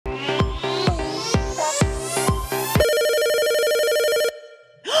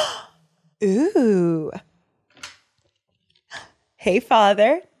Hey,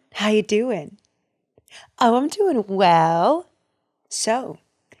 Father. How you doing? Oh, I'm doing well. So,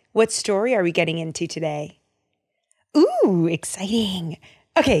 what story are we getting into today? Ooh, exciting.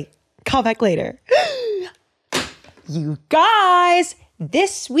 Okay, call back later. You guys,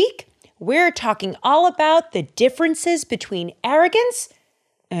 this week, we're talking all about the differences between arrogance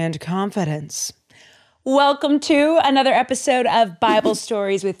and confidence. Welcome to another episode of Bible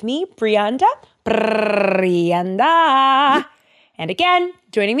Stories with me, Brianda. And again,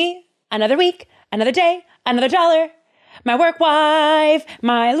 joining me, another week, another day, another dollar. My work wife,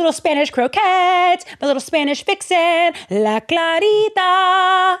 my little Spanish croquette, my little Spanish vixen,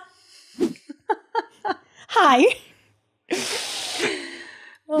 La-Clarita. Hi.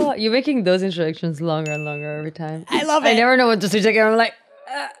 Oh, you're making those introductions longer and longer every time. I love it. I never know what to switch again. I'm like,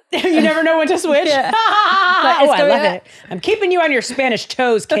 You never know when to switch? Yeah. I love it. I'm keeping you on your Spanish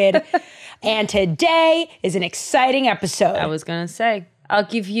toes, kid. And today is an exciting episode. I was going to say, I'll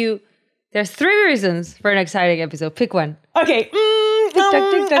give you, there's 3 reasons for an exciting episode. Pick one. Okay.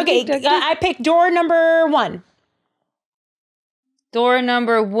 I picked door number 1. Door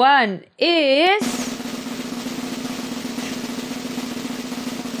number 1 is...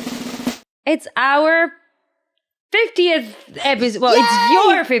 It's our 50th episode. Well, Yay!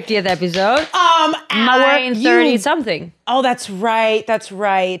 it's your 50th episode. Mine 30 something. Oh, that's right. That's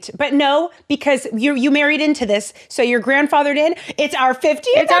right. But no, because you married into this, so you're grandfathered in. It's our 50th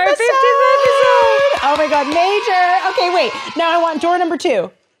episode. It's our 50th episode. Oh my God, major. Okay, wait. Now I want door number 2.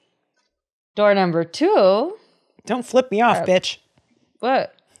 Door number 2. Don't flip me off, bitch.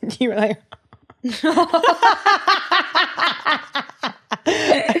 What? You were like...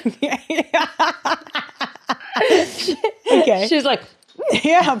 Okay. She's like,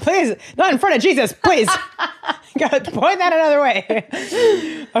 yeah, please. Not in front of Jesus, please. God, point that another way.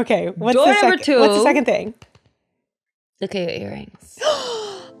 Okay. What's Door the number 2. What's the second thing? look at your earrings.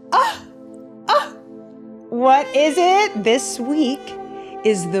 What is it? This week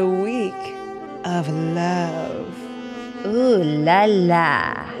is the week of love. Ooh la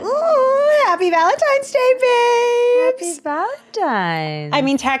la. Ooh, happy Valentine's Day, babes. Happy Valentine's. I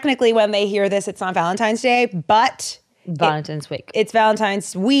mean, technically, when they hear this, it's not Valentine's Day, but Valentine's week. it's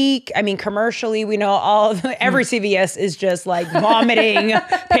Valentine's week. I mean, commercially, we know every CVS is just like vomiting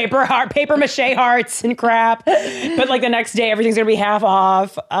paper mache hearts and crap. But like the next day, everything's gonna be half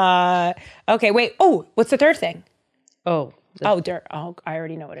off. Okay, wait. Oh, what's the third thing? Oh. I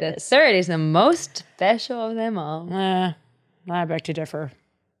already know what it The is. third is the most special of them all. I beg to differ.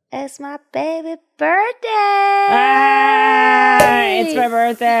 It's my baby birthday. It's my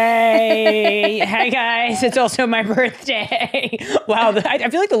birthday. Hi, guys. It's also my birthday. Wow. I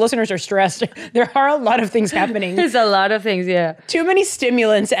feel like the listeners are stressed. There are a lot of things happening. There's a lot of things, yeah. Too many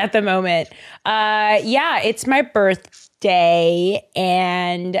stimulants at the moment. Yeah, it's my birthday,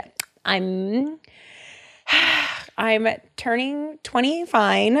 and I'm turning 20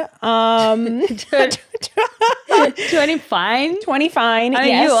 fine. 20 fine? 20 fine. I mean,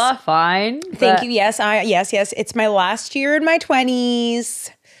 yes. you are fine. Thank you. Yes, yes. It's my last year in my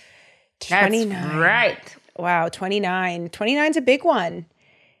 20s. 29. That's right. Wow, 29. 29's a big one.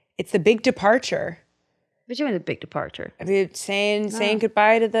 It's the big departure. What do you mean the big departure? I mean, saying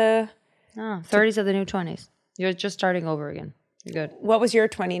goodbye to the... No, 30s are the new 20s. You're just starting over again. You're good. What was your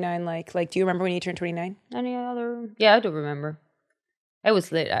 29 like? Like, do you remember when you turned 29? Any other? Yeah, I do remember. It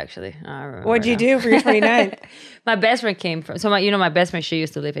was late, actually. I remember. What'd you do for your 29? My best friend came from... So, my best friend, she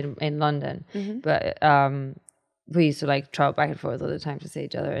used to live in London. Mm-hmm. But we used to, like, travel back and forth all the time to see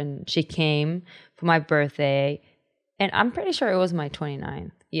each other. And she came for my birthday. And I'm pretty sure it was my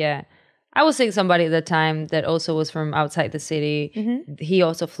 29th. Yeah. I was seeing somebody at the time that also was from outside the city. Mm-hmm. He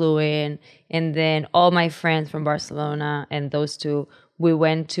also flew in. And then all my friends from Barcelona and those two, we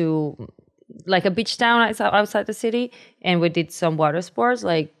went to like a beach town outside the city. And we did some water sports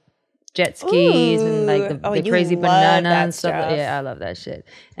like jet skis and like the crazy banana and stuff. Yeah, I love that shit.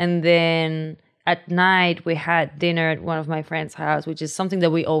 And then at night we had dinner at one of my friends' house, which is something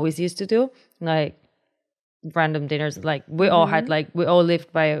that we always used to do. Like, random dinners, like we all had, like we all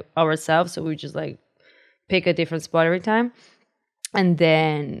lived by ourselves, so we just like pick a different spot every time. And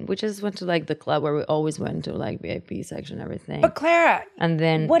then we just went to like the club where we always went to, like VIP section and everything. But Clara, and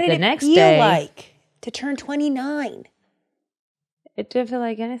then what did the it next feel day, like to turn 29? It didn't feel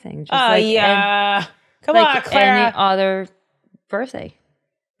like anything. Just Come like on, Clara. any other birthday.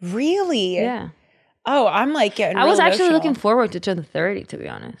 Really? Yeah. Oh, I'm like getting I was real actually emotional. looking forward to turn 30, to be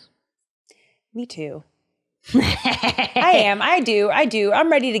honest. Me too. I am. I do.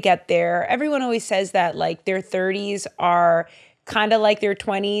 I'm ready to get there. Everyone always says that like their 30s are kind of like their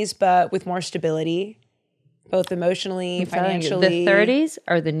 20s, but with more stability. both emotionally, I'm telling you, financially. the 30s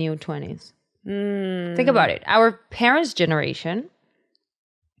are the new 20s. Think about it. Our parents' generation,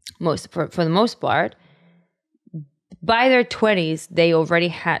 for the most part, by their 20s, they already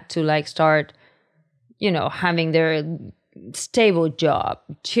had to like start, having their stable job,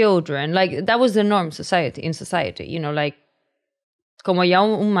 children. Like that was the norm in society, like como ya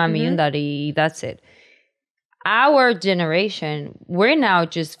un mami, un daddy, that's it. Our generation, we're now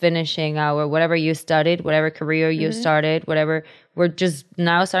just finishing our whatever you studied, whatever career you started, whatever. We're just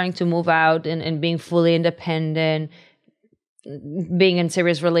now starting to move out and being fully independent, being in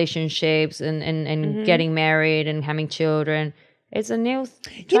serious relationships and getting married and having children. It's a new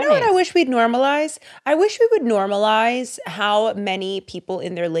 20s. You know what I wish we'd normalize? I wish we would normalize how many people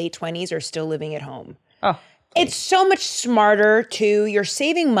in their late 20s are still living at home. Oh. It's so much smarter too. You're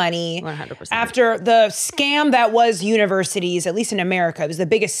saving money 100%. after the scam that was universities, at least in America. It was the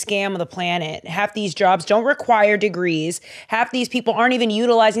biggest scam of the planet. Half these jobs don't require degrees. Half these people aren't even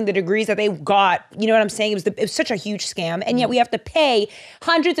utilizing the degrees that they got. You know what I'm saying? It was such a huge scam. And yet we have to pay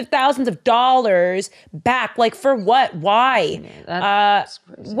hundreds of thousands of dollars back. Like for what? Why? That's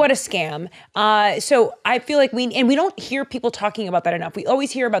crazy. What a scam. So I feel like we don't hear people talking about that enough. We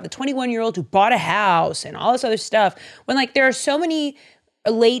always hear about the 21-year-old who bought a house and all this other stuff, when like there are so many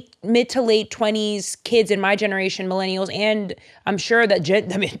mid to late 20s kids in my generation, millennials, and I'm sure that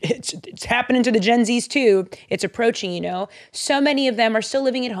it's happening to the Gen Zs too. It's approaching, so many of them are still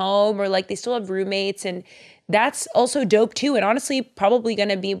living at home or like they still have roommates, and that's also dope too, and honestly probably going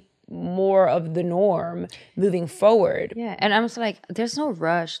to be more of the norm moving forward. Yeah, and I'm just like, there's no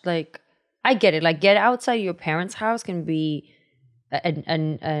rush. Like, I get it. Like, get outside your parents' house can be a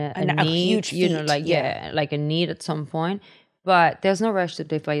need, huge feat. Like a need at some point. But there's no rush to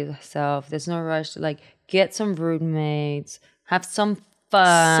live by yourself. There's no rush to like get some roommates, have some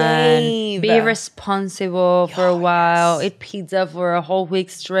fun, Save. Be responsible for a while, eat pizza for a whole week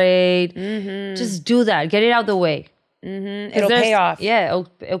straight. Just do that. Get it out the way. It'll pay off. Yeah,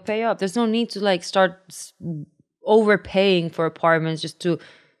 it'll pay off. There's no need to like start overpaying for apartments just to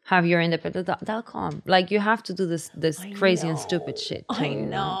have your independent. That'll come. Like you have to do this crazy and stupid shit. Too, I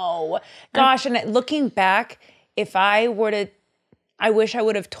know. Gosh, and looking back, if I wish I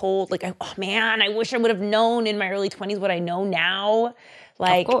would have told, like, oh man, I wish I would have known in my early 20s what I know now.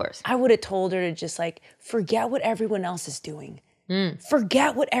 Like, of course. I would have told her to just like, forget what everyone else is doing.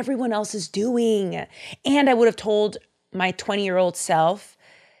 Forget what everyone else is doing. And I would have told my 20-year-old self,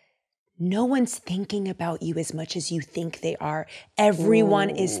 no one's thinking about you as much as you think they are. Everyone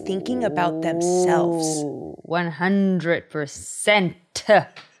is thinking about themselves. 100%.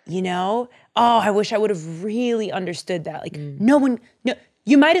 Oh, I wish I would have really understood that. Like,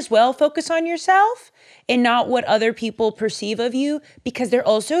 you might as well focus on yourself and not what other people perceive of you, because they're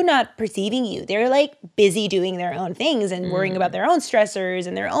also not perceiving you. They're like busy doing their own things and worrying about their own stressors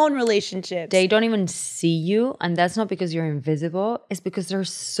and their own relationships. They don't even see you, and that's not because you're invisible. It's because they're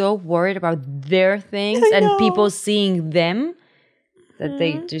so worried about their things and people seeing them that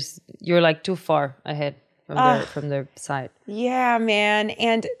you're like too far ahead from their side. Yeah, man.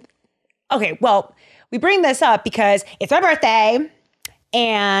 And okay, well, we bring this up because it's my birthday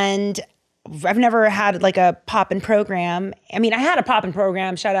and I've never had like a pop-in program. I mean, I had a pop-in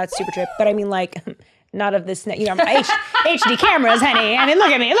program, shout out Super Trip, but I mean like not of this, HD cameras, honey. I mean,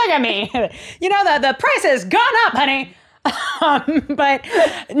 look at me. The price has gone up, honey. But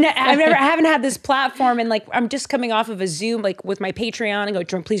I haven't had this platform, and like I'm just coming off of a Zoom like with my Patreon,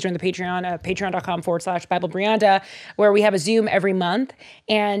 and please join the Patreon, patreon.com/Bible Brianda, where we have a Zoom every month,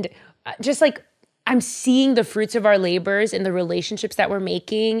 and just like I'm seeing the fruits of our labors and the relationships that we're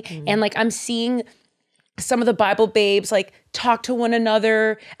making, and like I'm seeing some of the Bible babes like talk to one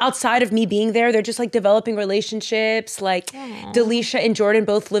another outside of me being there. They're just like developing relationships. Like Delisha and Jordan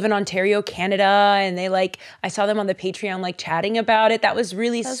both live in Ontario, Canada, and I saw them on the Patreon like chatting about it. That was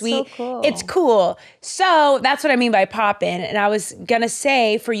really sweet. So cool. It's cool. So that's what I mean by pop-in. And I was gonna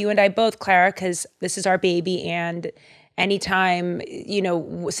say for you and I both, Clara, because this is our baby, and anytime,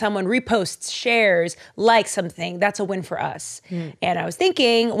 someone reposts, shares, likes something, that's a win for us. And I was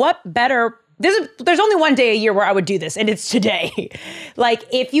tithinking, what better, there's only one day a year where I would do this, and it's today. Like,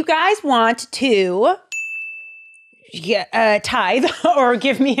 if you guys want to tithe or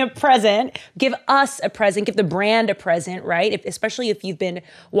give me a present, give us a present, give the brand a present, right? Especially if you've been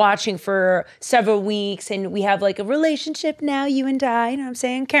watching for several weeks and we have like a relationship now, you and I, you know what I'm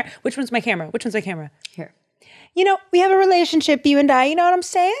saying? Which one's my camera? Here. We have a relationship, you and I, you know what I'm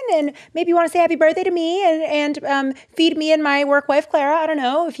saying? And maybe you want to say happy birthday to me and feed me and my work wife, Clara. I don't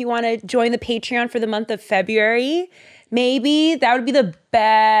know. If you want to join the Patreon for the month of February, maybe that would be the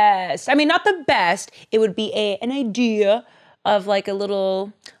best. I mean, not the best. It would be an idea of like a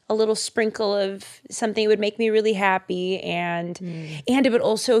little sprinkle of something that would make me really happy, and it would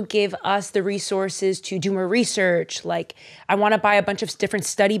also give us the resources to do more research. Like, I want to buy a bunch of different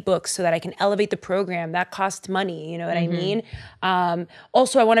study books so that I can elevate the program. That costs money, you know what I mean?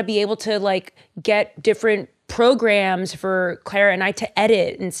 Also, I want to be able to like get different programs for Clara and I to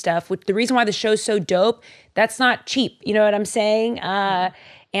edit and stuff. Which the reason why the show's so dope, that's not cheap. You know what I'm saying?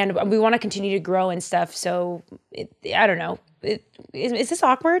 And we want to continue to grow and stuff. So I don't know. Is this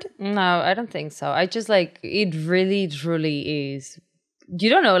awkward? No, I don't think so. I just like, it really, truly is. You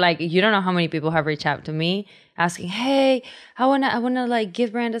don't know how many people have reached out to me asking, hey, I wanna like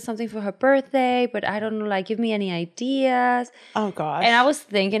give Brianda something for her birthday, but I don't know, like, give me any ideas. Oh gosh. And I was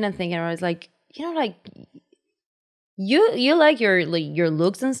thinking, I was like, you know, like, you like your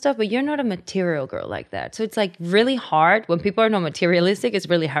looks and stuff, but you're not a material girl like that. So it's like really hard when people are not materialistic. It's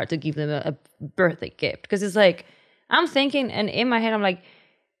really hard to give them a birthday gift, because it's like, I'm thinking, and in my head, I'm like,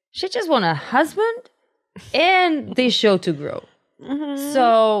 she just want a husband and this show to grow.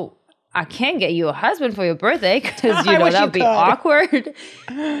 So I can't get you a husband for your birthday, because, you know, that would be awkward.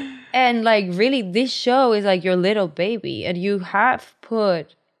 And like, really, this show is like your little baby, and you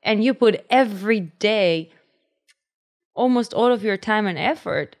put every day almost all of your time and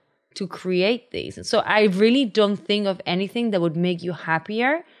effort to create these. And so I really don't think of anything that would make you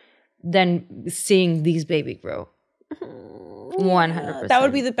happier than seeing these baby grow. 100%. That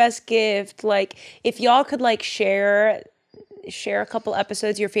would be the best gift. Like, if y'all could like share a couple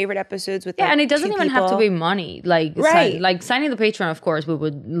episodes, your favorite episodes with and it doesn't even have to be money. Like, right. Signing the Patreon, of course, we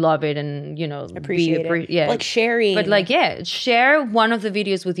would love it, and, you know, appreciate it. Like sharing. But like, share one of the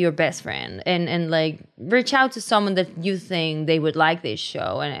videos with your best friend, and like reach out to someone that you think they would like this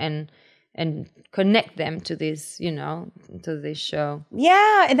show, and connect them to this, you know, to this show.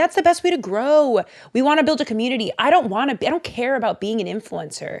 Yeah, and that's the best way to grow. We want to build a community. I don't care about being an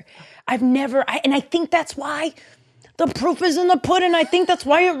influencer. And I think that's why the proof is in the pudding. I think that's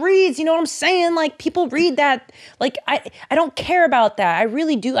why it reads. You know what I'm saying? Like, people read that. Like, I don't care about that. I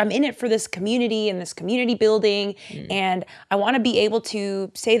really do. I'm in it for this community and this community building. And I want to be able to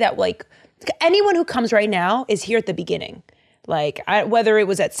say that, like, anyone who comes right now is here at the beginning. Like, whether it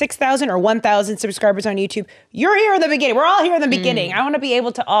was at 6,000 or 1,000 subscribers on YouTube, you're here in the beginning. We're all here in the beginning. I want to be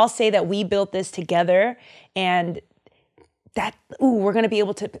able to all say that we built this together, and that, we're going to be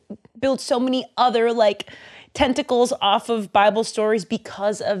able to build so many other, like, tentacles off of Bible stories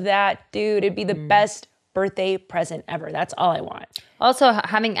because of that. Dude, it'd be the best birthday present ever. That's all I want. Also,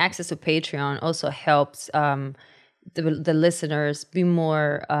 having access to Patreon also helps the listeners be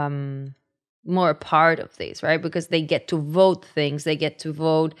more a part of this, right? Because they get to vote things. They get to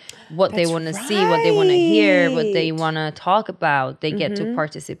vote what they want to see, what they want to hear, what they want to talk about. They get to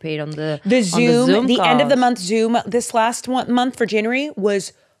participate on the Zoom the calls. End of the month Zoom. This last month for January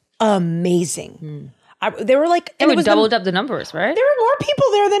was amazing. They were like, and it doubled up the numbers, right? There were more people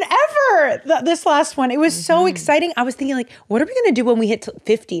there than ever. This last one, it was so exciting. I was thinking, like, what are we going to do when we hit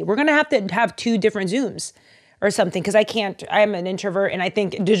 50? We're going to have 2 different Zooms or something, because I'm an introvert, and I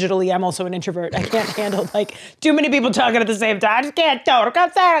think digitally I'm also an introvert. I can't handle like too many people talking at the same time. I just can't do it.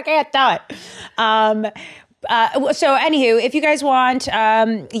 I can't do it. So anywho, if you guys want,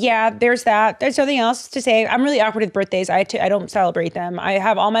 there's that. There's something else to say. I'm really awkward with birthdays. I don't celebrate them. I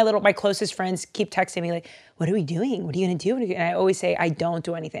have all my closest friends keep texting me like, what are we doing? What are you going to do? And I always say, I don't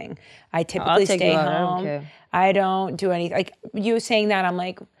do anything. I typically stay home. I don't do anything. Like, you saying that, I'm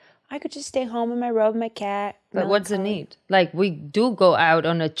like, I could just stay home in my robe, my cat. But what's the need? Like, we do go out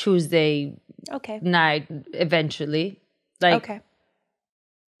on a Tuesday night eventually. Like,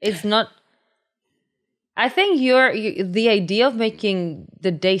 it's not... I think the idea of making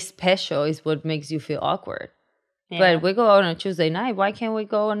the day special is what makes you feel awkward. Yeah. But we go out on a Tuesday night. Why can't we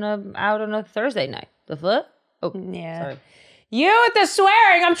go out on a Thursday night? The fuck? Oh, yeah. Sorry. You with the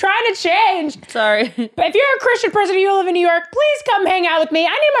swearing. I'm trying to change. Sorry. But if you're a Christian person and you live in New York, please come hang out with me. I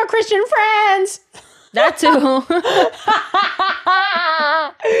need more Christian friends. That too.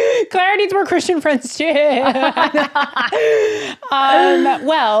 Clara needs more Christian friends too.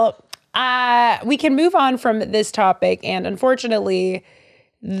 We can move on from this topic, and unfortunately,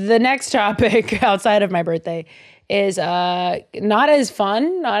 the next topic outside of my birthday is not as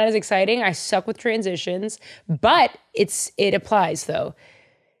fun, not as exciting. I suck with transitions, but it applies though.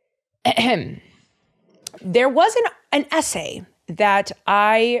 There was an essay that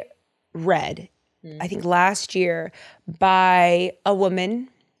I read, I think last year, by a woman.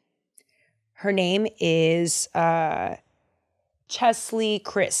 Her name is Cheslie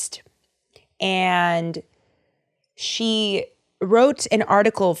Kryst. And She wrote an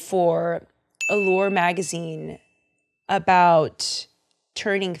article for Allure magazine about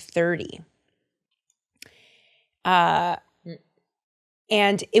turning 30. And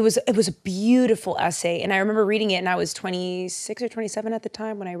it was a beautiful essay. And I remember reading it, and I was 26 or 27 at the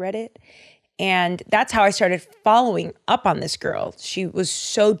time when I read it. And that's how I started following up on this girl. She was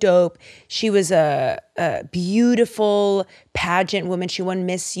so dope. She was a beautiful pageant woman. She won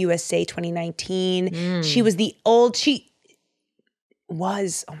Miss USA 2019. She was oh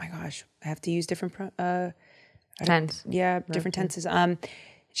my gosh, I have to use different Tense. Different tenses.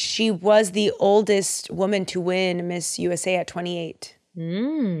 She was the oldest woman to win Miss USA at 28.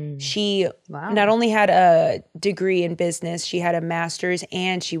 She not only had a degree in business, she had a master's,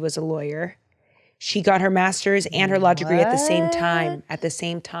 and she was a lawyer. She got her master's and her law degree at the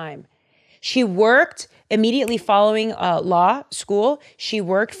same time. She worked immediately following law school. She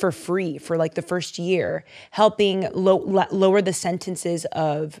worked for free for like the first year, helping lower the sentences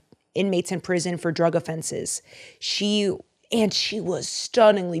of inmates in prison for drug offenses. She was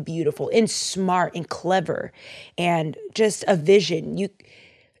stunningly beautiful and smart and clever and just a vision.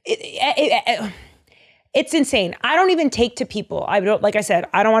 It's insane. I don't even take to people. Like I said,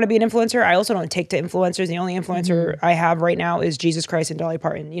 I don't want to be an influencer. I also don't take to influencers. The only influencer I have right now is Jesus Christ and Dolly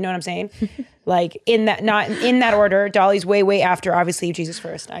Parton. You know what I'm saying? Like not in that order. Dolly's way after, obviously, Jesus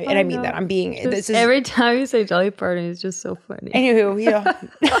first. I mean that. I'm being, every time you say Dolly Parton, it's just so funny. Anywho,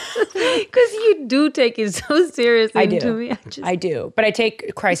 because you do take it so seriously. I do. To me, I do. But I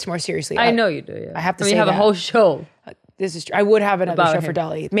take Christ more seriously. I know you do. Yeah. I have to say we have that. A whole show. This is true. I would have another show for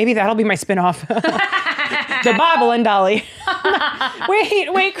Dolly. Maybe that'll be my spinoff. The Bible and Dolly.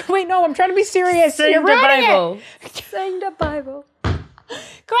 wait, no, I'm trying to be serious. Sing the Bible. Sing the Bible. Go ahead,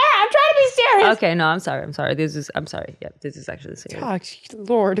 I'm trying to be serious. Okay, no, I'm sorry. I'm sorry. Yeah, this is actually serious. Oh,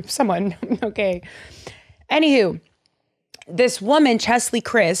 Lord, someone. Okay. Anywho, this woman, Cheslie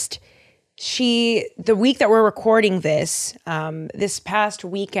Kryst, the week that we're recording this, this past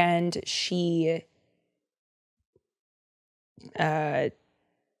weekend, she died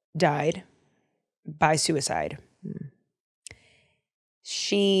by suicide.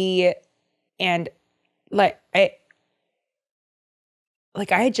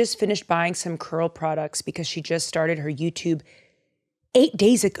 I had just finished buying some curl products because she just started her YouTube 8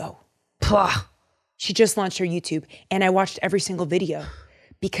 days ago. She just launched her YouTube, and I watched every single video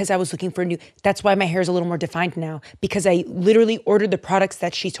because I was looking for that's why my hair is a little more defined now, because I literally ordered the products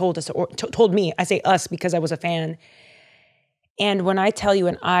that she told us, or told me. I say us because I was a fan. And when I tell you,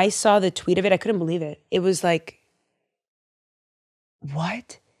 and I saw the tweet of it, I couldn't believe it. It was like,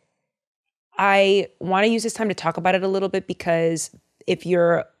 what? I want to use this time to talk about it a little bit, because if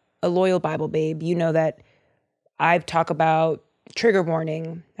you're a loyal Bible babe, you know that I've talked about trigger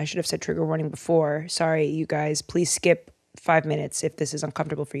warning. I should have said trigger warning before. Sorry, you guys. Please skip 5 minutes if this is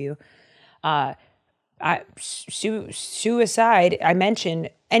uncomfortable for you. Suicide, I mentioned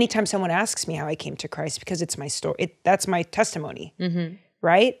anytime someone asks me how I came to Christ, because it's my story. That's my testimony,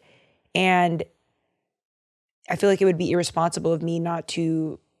 right? And I feel like it would be irresponsible of me not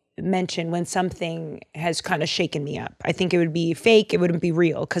to mention when something has kind of shaken me up. I think it would be fake. It wouldn't be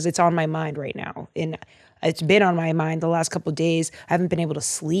real, because it's on my mind right now. And it's been on my mind the last couple of days. I haven't been able to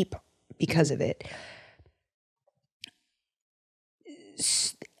sleep because of it.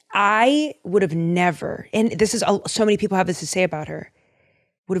 I would have never, and this is so many people have this to say about her,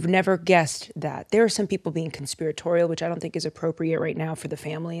 would have never guessed that. There are some people being conspiratorial, which I don't think is appropriate right now for the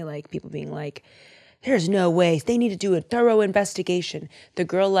family. Like people being like, there's no way. They need to do a thorough investigation. The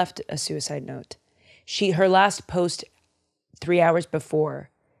girl left a suicide note. Her last post 3 hours before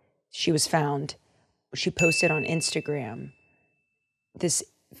she was found, she posted on Instagram this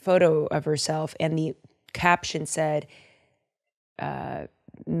photo of herself, and the caption said,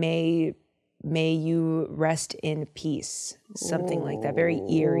 may you rest in peace. Something like that. Very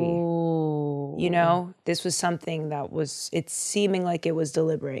eerie. You know, this was something that it's seeming like it was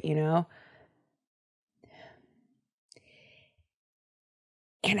deliberate, you know?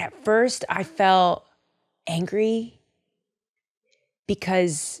 And at first I felt angry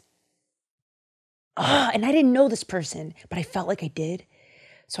because, and I didn't know this person, but I felt like I did.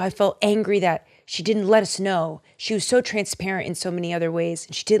 So I felt angry that she didn't let us know. She was so transparent in so many other ways,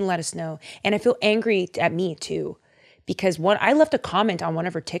 and she didn't let us know. And I feel angry at me too, because I left a comment on one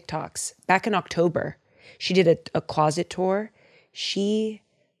of her TikToks back in October. She did a closet tour. She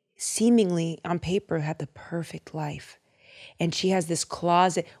seemingly on paper had the perfect life. And she has this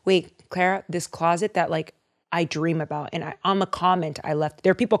closet. Wait, Clara, this closet that like I dream about. And on the comment I left,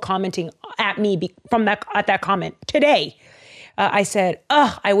 there are people commenting at me at that comment today. I said,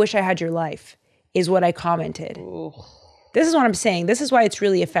 I wish I had your life. is what I commented. Ooh. This is what I'm saying. This is why it's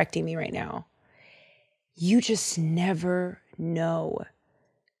really affecting me right now. You just never know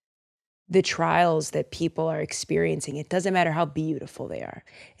the trials that people are experiencing. It doesn't matter how beautiful they are.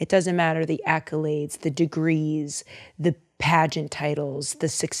 It doesn't matter the accolades, the degrees, the pageant titles, the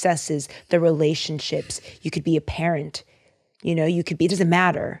successes, the relationships. You could be a parent. You could be, it doesn't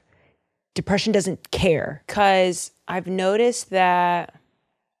matter. Depression doesn't care. Because I've noticed that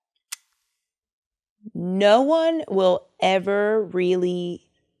no one will ever really,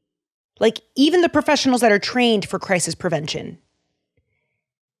 even the professionals that are trained for crisis prevention,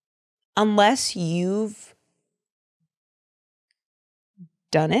 unless you've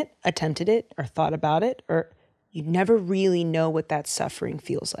done it, attempted it, or thought about it, or you never really know what that suffering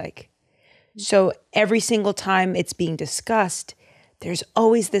feels like. So every single time it's being discussed, there's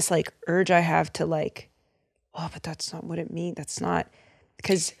always this urge I have to but that's not what it means. That's not,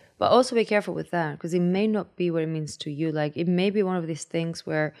 because... But also be careful with that, because it may not be what it means to you. It may be one of these things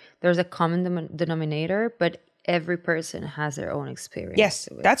where there's a common denominator, but every person has their own experience. Yes,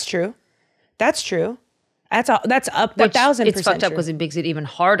 that's true. That's true. That's up 1,000%. It's fucked up because it makes it even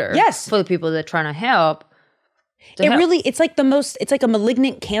harder. Yes. For the people that are trying to help. It's like a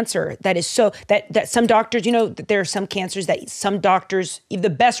malignant cancer that is so, that some doctors, that there are some cancers that some doctors, the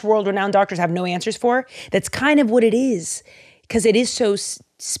best world-renowned doctors have no answers for. That's kind of what it is, because it is so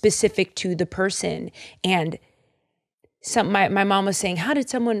specific to the person. And my mom was saying,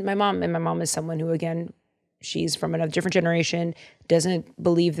 my mom is someone who, again, she's from another different generation, doesn't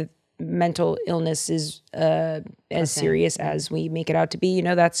believe that mental illness is as serious as we make it out to be.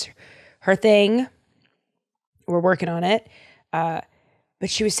 That's her thing. We're working on it. But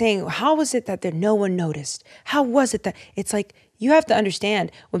she was saying, how was it that no one noticed? How was it that it's you have to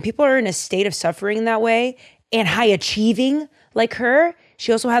understand, when people are in a state of suffering that way and high achieving like her,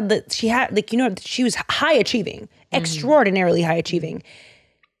 she also had she was high achieving, extraordinarily high achieving.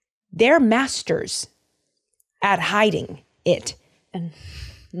 They're masters at hiding it. And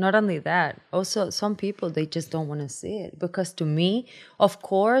not only that, also some people, they just don't want to see it, because to me, of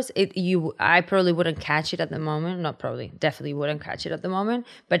course, I probably wouldn't catch it at the moment. Not probably, definitely wouldn't catch it at the moment.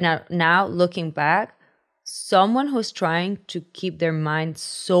 But now looking back, someone who's trying to keep their mind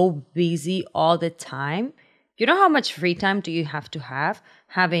so busy all the time, you know how much free time do you have to have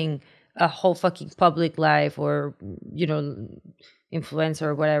having a whole fucking public life, or influencer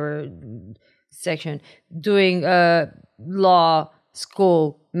or whatever section, doing law,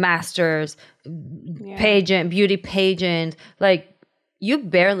 school, masters, pageant, beauty pageant, you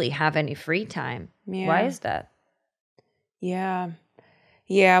barely have any free time. Yeah. Why is that? Yeah.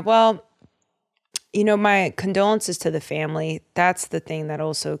 Well, my condolences to the family. That's the thing that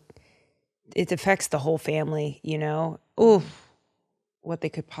also, it affects the whole family, Oof, what they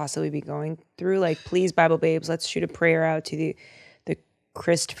could possibly be going through. Please, Bible babes, let's shoot a prayer out to the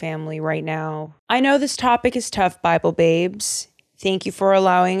Kryst family right now. I know this topic is tough, Bible babes. Thank you for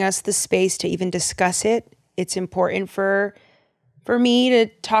allowing us the space to even discuss it. It's important for me to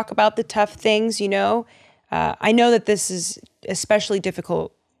talk about the tough things, I know that this is especially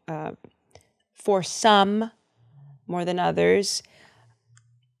difficult for some more than others.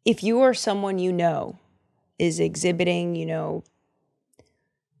 If you are someone is exhibiting,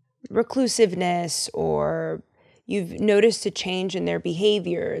 reclusiveness, or you've noticed a change in their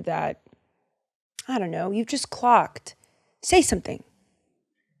behavior that, I don't know, you've just clocked, say something.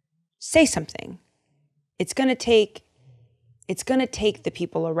 Say something. It's going to take the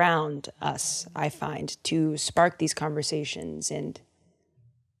people around us, I find, to spark these conversations and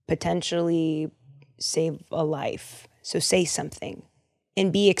potentially save a life. So say something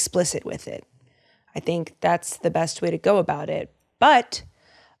and be explicit with it. I think that's the best way to go about it. But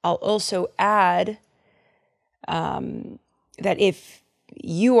I'll also add that if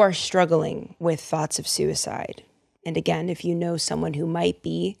you are struggling with thoughts of suicide, and again, if you know someone who might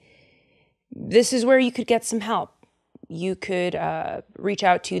be, this is where you could get some help. You could reach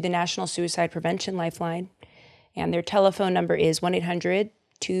out to the National Suicide Prevention Lifeline, and their telephone number is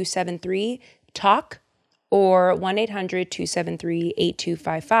 1-800-273-TALK or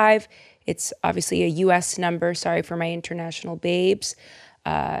 1-800-273-8255. It's obviously a U.S. number. Sorry for my international babes.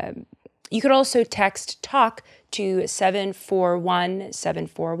 You could also text TALK to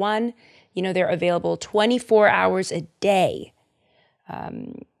 741-741. They're available 24 hours a day.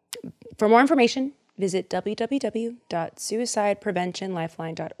 For more information, visit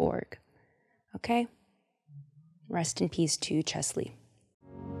www.suicidepreventionlifeline.org. Okay? Rest in peace to Cheslie.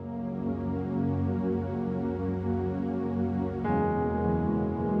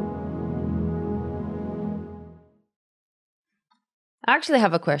 I actually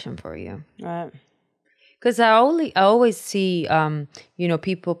have a question for you. Right. Because I always see,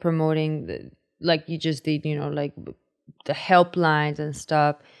 people promoting, like you just did, like the helplines and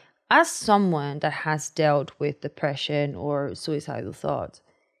stuff. As someone that has dealt with depression or suicidal thoughts,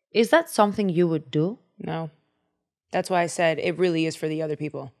 is that something you would do? No. That's why I said it really is for the other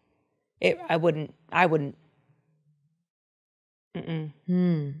people. I wouldn't.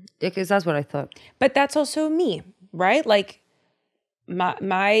 Because that's what I thought. But that's also me, right? Like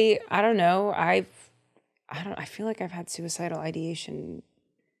my I don't know. I feel like I've had suicidal ideation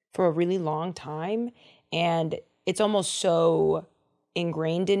for a really long time, and it's almost so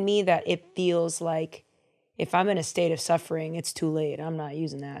ingrained in me that it feels like if I'm in a state of suffering, it's too late. I'm not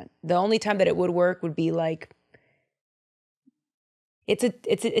using that. The only time that it would work would be like it's a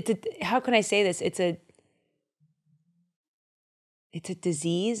how can I say this? It's a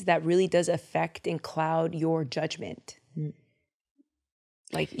disease that really does affect and cloud your judgment.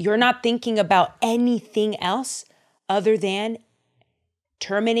 Like you're not thinking about anything else other than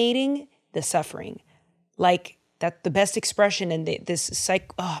terminating the suffering. Like that, the best expression in this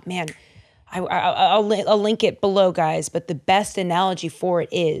oh man, I'll link it below, guys. But the best analogy for it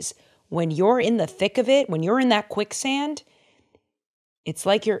is when you're in the thick of it, when you're in that quicksand, it's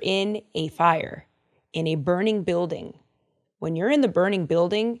like you're in a fire, in a burning building. When you're in the burning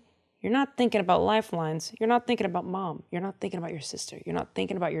building, you're not thinking about lifelines. You're not thinking about mom. You're not thinking about your sister. You're not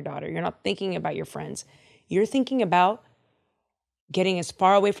thinking about your daughter. You're not thinking about your friends. You're thinking about getting as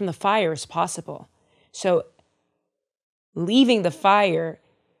far away from the fire as possible. So leaving the fire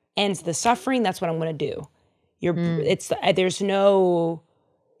ends the suffering. That's what I'm going to do. There's no...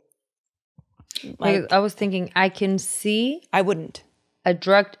 Like, I was thinking, I can see... I wouldn't. A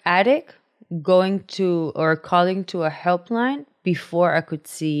drug addict going to or calling to a helpline before I could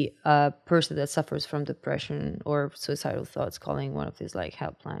see a person that suffers from depression or suicidal thoughts calling one of these like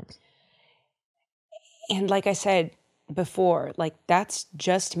helplines. And like I said before, like that's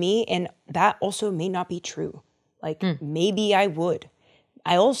just me, and that also may not be true. Like maybe I would.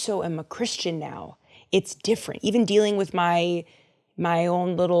 I also am a Christian now. It's different. Even dealing with my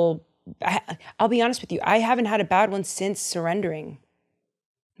own little... I'll be honest with you. I haven't had a bad one since surrendering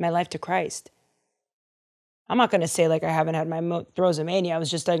my life to Christ. I'm not going to say like I haven't had my throes of mania. I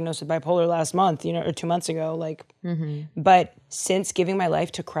was just diagnosed with bipolar last month, or 2 months ago. But since giving my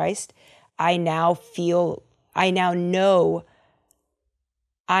life to Christ, I now know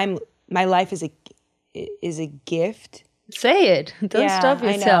my life is a gift. Say it. Don't stop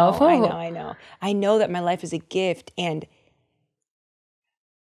yourself. I know. I know that my life is a gift, and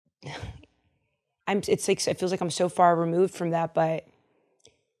it's like it feels like I'm so far removed from that, but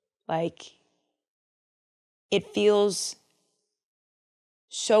like it feels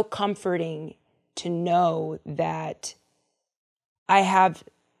so comforting to know that I have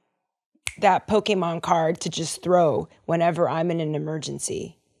that Pokemon card to just throw whenever I'm in an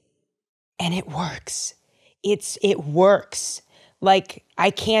emergency. And it works. It works. Like, I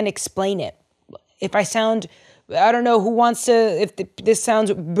can't explain it. If I sound, I don't know who wants to, if this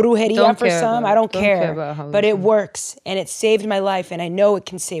sounds brujeria for some, I don't care. But it works, and it saved my life, and I know it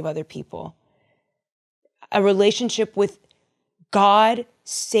can save other people. A relationship with God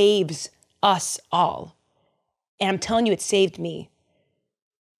saves us all. And I'm telling you, it saved me.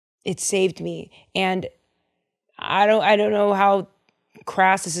 It saved me. And I don't know how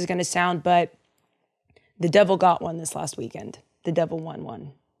crass this is going to sound, but the devil got one this last weekend. The devil won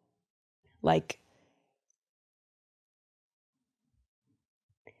one. Like,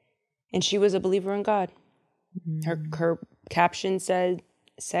 and she was a believer in God. Her caption said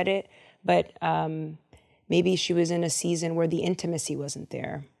it, but maybe she was in a season where the intimacy wasn't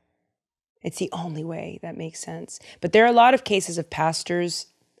there. It's the only way that makes sense. But there are a lot of cases of pastors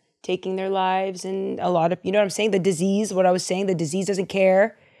taking their lives, and a lot of, you know what I'm saying? The disease, what I was saying, the disease doesn't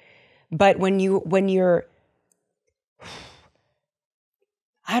care. But when you're,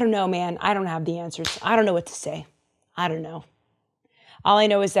 I don't know, man. I don't have the answers. I don't know what to say. I don't know. All I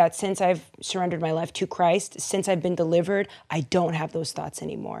know is that since I've surrendered my life to Christ, since I've been delivered, I don't have those thoughts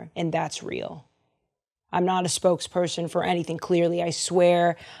anymore. And that's real. I'm not a spokesperson for anything, clearly. I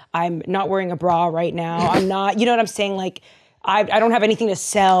swear I'm not wearing a bra right now. I'm not, you know what I'm saying? Like, I don't have anything to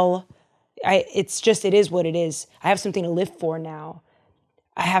sell. It's just, it is what it is. I have something to live for now.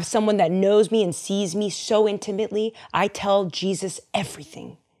 I have someone that knows me and sees me so intimately. I tell Jesus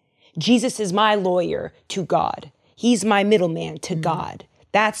everything. Jesus is my lawyer to God. He's my middleman to God.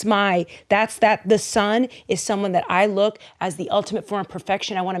 The Son is someone that I look as the ultimate form of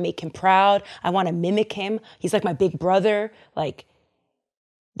perfection. I want to make him proud. I want to mimic him. He's like my big brother. Like,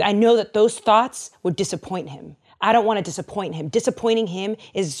 I know that those thoughts would disappoint him. I don't want to disappoint him. Disappointing him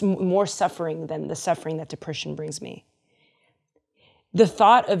is more suffering than the suffering that depression brings me. The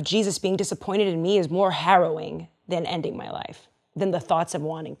thought of Jesus being disappointed in me is more harrowing than ending my life, than the thoughts of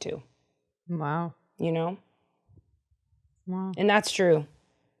wanting to. Wow. You know? Wow. And that's true.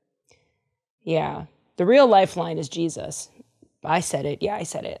 Yeah. The real lifeline is Jesus. I said it. Yeah, I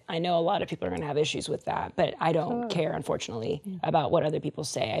said it. I know a lot of people are going to have issues with that, but I don't care, unfortunately, about what other people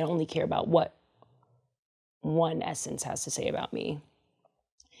say. I only care about what one essence has to say about me.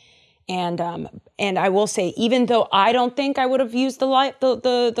 And I will say, even though I don't think I would have used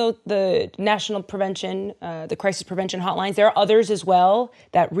the National Prevention, the Crisis Prevention Hotlines, there are others as well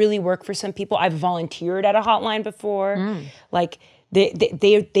that really work for some people. I've volunteered at a hotline before. Like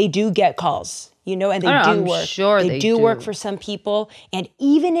they do get calls, you know, and they do work. Sure they do work for some people. And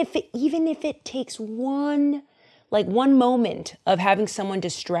even if it takes one moment of having someone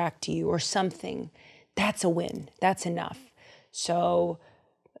distract you or something, that's a win. That's enough. So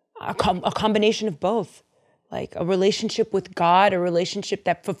a combination of both, like a relationship with God, a relationship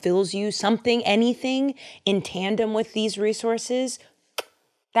that fulfills you, something, anything in tandem with these resources,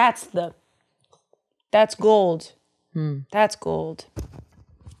 that's gold. That's gold.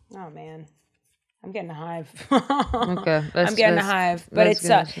 Oh man, I'm getting a hive. Okay, I'm getting a hive, but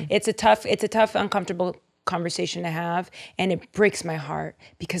it's a tough, uncomfortable conversation to have, and it breaks my heart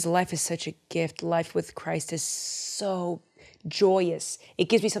because life is such a gift. Life with Christ is so joyous. It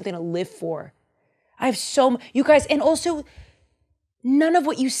gives me something to live for. I have you guys, and also none of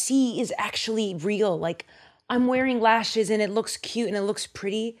what you see is actually real. Like, I'm wearing lashes and it looks cute and it looks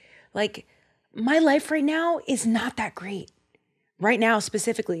pretty. Like, my life right now is not that great. Right now,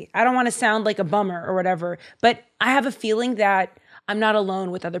 specifically. I don't want to sound like a bummer or whatever, but I have a feeling that I'm not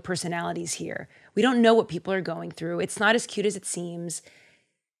alone with other personalities here. We don't know what people are going through. It's not as cute as it seems.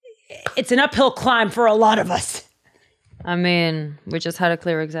 It's an uphill climb for a lot of us. I mean, we just had a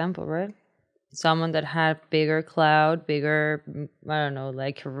clear example, right? Someone that had bigger cloud, bigger, I don't know,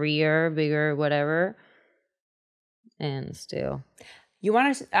 like career, bigger whatever, and still. You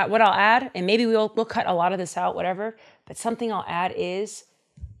want to, what I'll add, and maybe we'll cut a lot of this out, whatever, but something I'll add is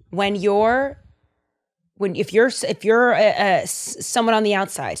if you're someone on the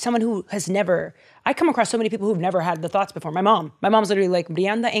outside, someone who has never, I come across so many people who've never had the thoughts before. My mom's literally like,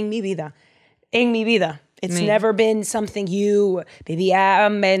 Brianda, en mi vida. It's never been something you, baby,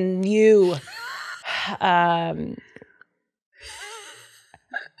 and you. It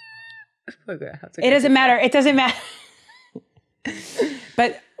doesn't matter. It doesn't matter.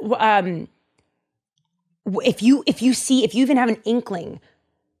 But if you even have an inkling,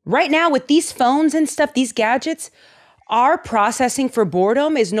 right now with these phones and stuff, these gadgets, our processing for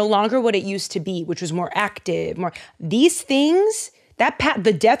boredom is no longer what it used to be, which was more active, more these things,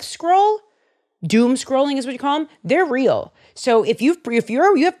 the death scroll, doom scrolling is what you call them, they're real. So if you're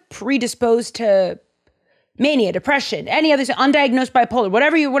predisposed to mania, depression, any other undiagnosed bipolar,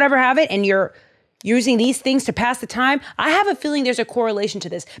 whatever have it, and you're using these things to pass the time, I have a feeling there's a correlation to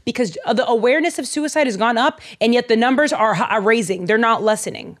this because the awareness of suicide has gone up and yet the numbers are rising. They're not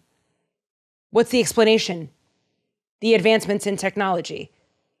lessening. What's the explanation? The advancements in technology.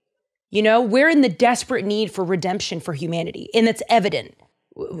 You know, we're in the desperate need for redemption for humanity, and it's evident.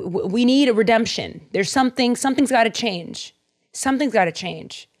 We need a redemption. There's something's got to change. Something's got to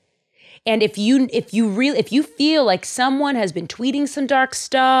change. And if you feel like someone has been tweeting some dark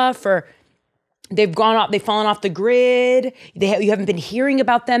stuff or they've fallen off the grid, you haven't been hearing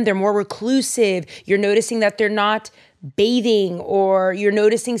about them, they're more reclusive, you're noticing that they're not bathing, or you're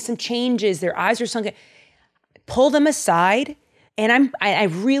noticing some changes, their eyes are sunken, pull them aside. And I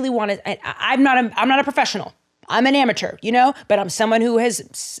really want to, I'm not a professional. I'm an amateur, you know, but I'm someone who has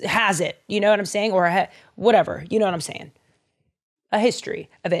it, you know what I'm saying? Or whatever, you know what I'm saying? A history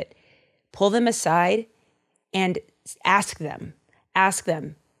of it. Pull them aside and ask them,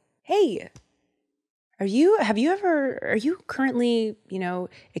 hey, are you currently, you know,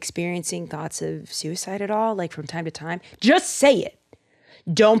 experiencing thoughts of suicide at all? Like from time to time? Just say it.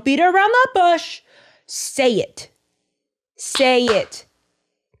 Don't beat around the bush. Say it. Say it.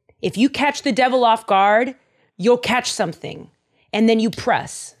 If you catch the devil off guard, you'll catch something, and then you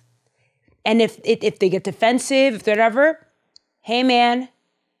press. And if they get defensive, if whatever, hey man,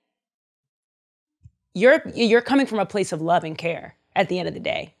 you're coming from a place of love and care at the end of the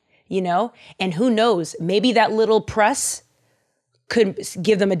day, you know? And who knows, maybe that little press could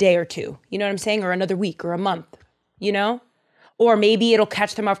give them a day or two, you know what I'm saying? Or another week or a month, you know? Or maybe it'll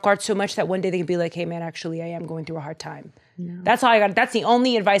catch them off guard so much that one day they can be like, hey man, actually I am going through a hard time. Yeah. That's all I got. That's the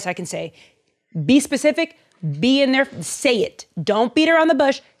only advice I can say. Be specific. Be in there, say it. Don't beat around the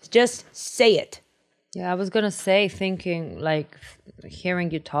bush, just say it. Yeah, I was gonna say, thinking like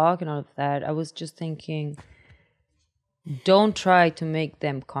hearing you talk and all of that, I was just thinking, don't try to make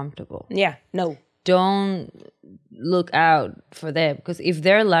them comfortable. Yeah, no. Don't look out for them, because if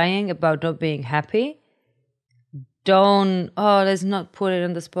they're lying about not being happy, let's not put it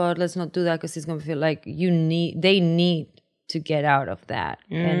on the spot, let's not do that, because it's gonna feel like they need to get out of that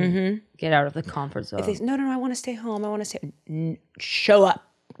and get out of the comfort zone. If they say, no, I want to stay home, I want to stay, show up,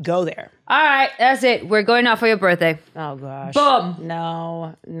 go there. All right, that's it, we're going out for your birthday. Oh gosh. Boom.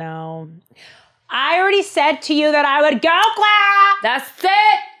 No. I already said to you that I would go, Clara. That's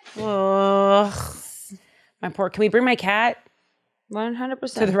it. Ugh. My poor, can we bring my cat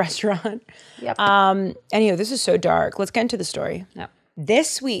 100% to the restaurant? Yep. Anyhow, this is so dark. Let's get into the story. Yep.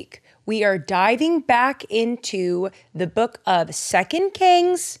 This week, we are diving back into the book of 2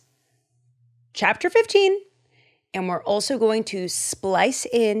 Kings, chapter 15, and we're also going to splice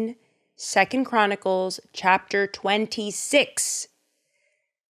in 2 Chronicles, chapter 26.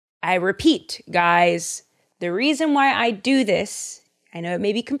 I repeat, guys, the reason why I do this, I know it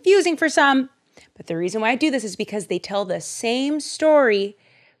may be confusing for some, but the reason why I do this is because they tell the same story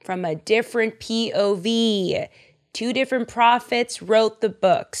from a different POV. 2 different prophets wrote the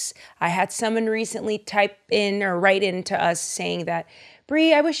books. I had someone recently type in or write into us saying that,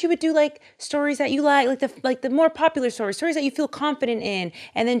 Brie, I wish you would do like stories that you like the more popular stories that you feel confident in,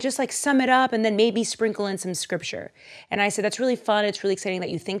 and then just like sum it up and then maybe sprinkle in some scripture. And I said, that's really fun. It's really exciting that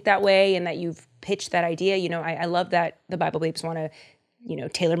you think that way and that you've pitched that idea. You know, I love that the Bible Babes want to, you know,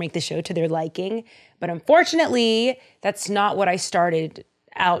 tailor make the show to their liking. But unfortunately, that's not what I started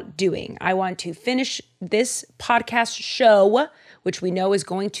out doing. I want to finish this podcast show, which we know is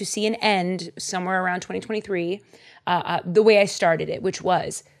going to see an end somewhere around 2023, the way I started it, which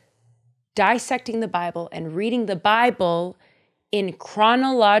was dissecting the Bible and reading the Bible in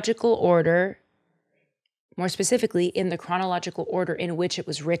chronological order, more specifically in the chronological order in which it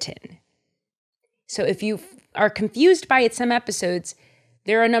was written. So if you are confused by it some episodes,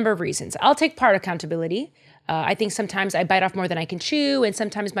 there are a number of reasons. I'll take part accountability. I think sometimes I bite off more than I can chew, and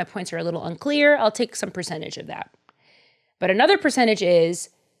sometimes my points are a little unclear. I'll take some percentage of that. But another percentage is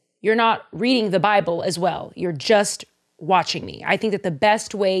you're not reading the Bible as well. You're just watching me. I think that the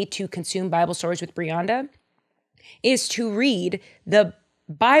best way to consume Bible stories with Brianda is to read the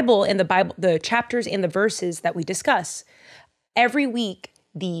Bible and the chapters and the verses that we discuss. Every week,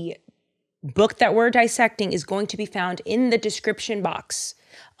 the book that we're dissecting is going to be found in the description box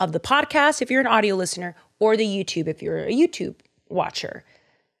of the podcast if you're an audio listener, or the YouTube if you're a YouTube watcher.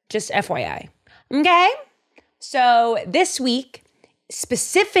 Just FYI. Okay? So this week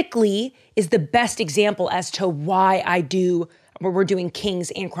specifically is the best example as to why we're doing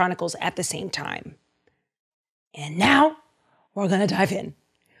Kings and Chronicles at the same time. And now we're going to dive in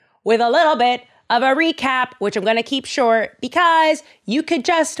with a little bit of a recap, which I'm going to keep short because you could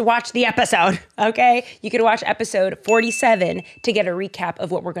just watch the episode, okay? You could watch episode 47 to get a recap of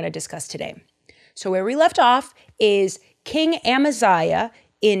what we're going to discuss today. So where we left off is King Amaziah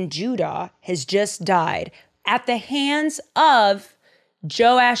in Judah has just died at the hands of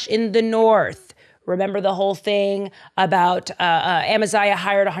Joash in the north. Remember the whole thing about Amaziah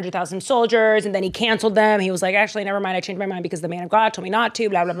hired 100,000 soldiers and then he canceled them. He was like, actually, never mind. I changed my mind because the man of God told me not to,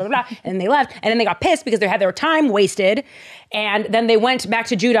 blah, blah, blah, blah. And then they left. And then they got pissed because they had their time wasted. And then they went back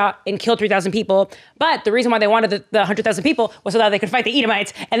to Judah and killed 3,000 people. But the reason why they wanted the 100,000 people was so that they could fight the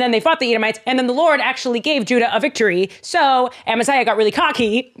Edomites. And then they fought the Edomites. And then the Lord actually gave Judah a victory. So Amaziah got really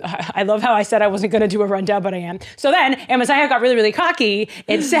cocky. I love how I said I wasn't going to do a rundown, but I am. So then Amaziah got really, really cocky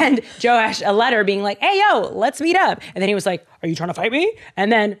and sent Joash a letter being like, hey, yo, let's meet up. And then he was like, are you trying to fight me?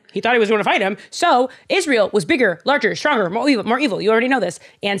 And then he thought he was going to fight him. So Israel was bigger, larger, stronger, more evil. You already know this.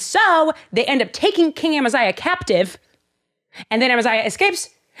 And so they end up taking King Amaziah captive. And then Amaziah escapes,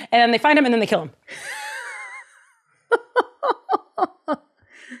 and then they find him, and then they kill him.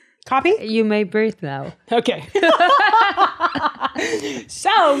 Copy? You may breathe now. Okay.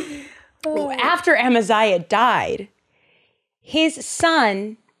 So, after Amaziah died, his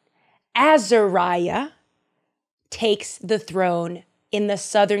son, Azariah, takes the throne in the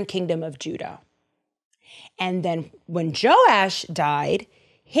southern kingdom of Judah. And then when Joash died,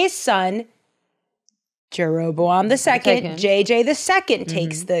 his son, Jeroboam the second, JJ the second,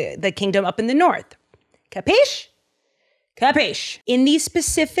 takes the kingdom up in the north. Capiche? Capiche. In these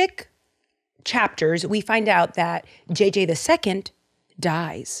specific chapters, we find out that JJ the second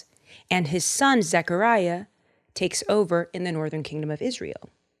dies, and his son Zechariah takes over in the northern kingdom of Israel.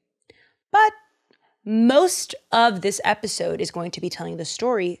 But most of this episode is going to be telling the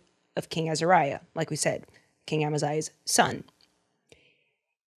story of King Azariah, like we said, King Amaziah's son.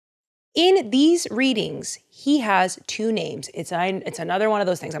 In these readings, he has two names. It's another one of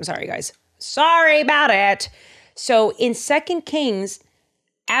those things. I'm sorry, guys. Sorry about it. So in 2 Kings,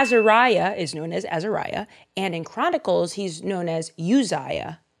 Azariah is known as Azariah, and in Chronicles, he's known as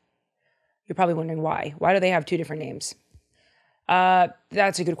Uzziah. You're probably wondering why. Why do they have two different names?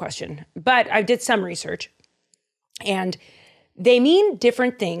 That's a good question. But I did some research, and they mean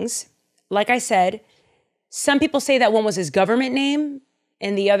different things. Like I said, some people say that one was his government name,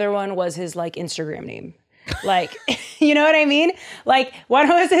 and the other one was his like Instagram name. Like, you know what I mean? Like, what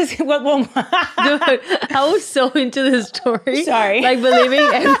was his? Dude, I was so into this story. Sorry. Like, believing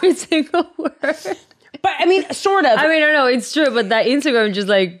every single word. But I mean, sort of. I mean, I know it's true, but that Instagram just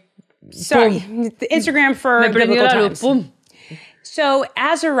like. Sorry. The Instagram for biblical times. Boom. So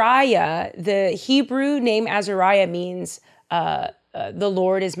Azariah, the Hebrew name Azariah means the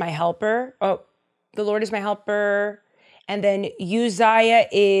Lord is my helper. Oh, the Lord is my helper. And then Uzziah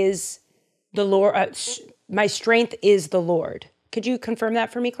is the Lord. My strength is the Lord. Could you confirm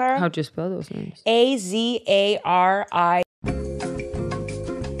that for me, Clara? How'd you spell those names? Azari.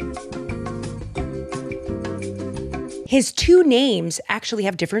 His two names actually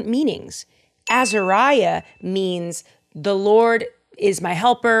have different meanings. Azariah means the Lord is my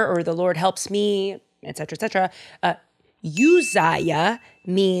helper, or the Lord helps me, etc., etc. Uzziah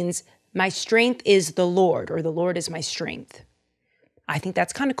means my strength is the Lord, or the Lord is my strength. I think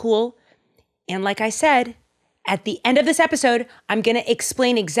that's kind of cool. And like I said, at the end of this episode, I'm going to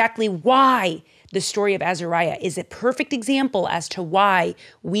explain exactly why the story of Azariah is a perfect example as to why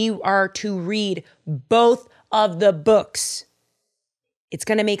we are to read both of the books. It's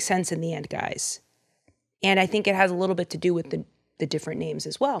going to make sense in the end, guys. And I think it has a little bit to do with the different names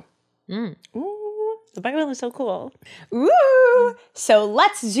as well. Ooh, the Bible is so cool. Ooh. So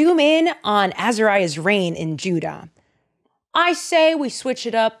let's zoom in on Azariah's reign in Judah. I say we switch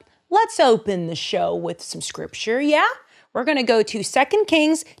it up. Let's open the show with some scripture, yeah? We're going to go to 2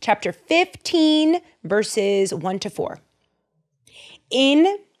 Kings chapter 15, verses 1-4.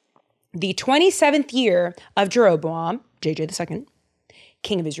 In the 27th year of Jeroboam, JJ II,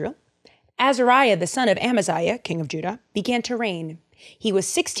 king of Israel, Azariah, the son of Amaziah, king of Judah, began to reign. He was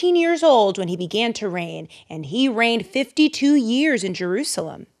 16 years old when he began to reign, and he reigned 52 years in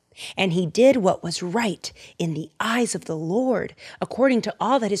Jerusalem. And he did what was right in the eyes of the Lord, according to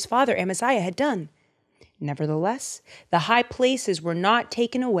all that his father Amaziah had done. Nevertheless, the high places were not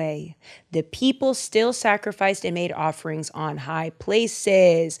taken away. The people still sacrificed and made offerings on high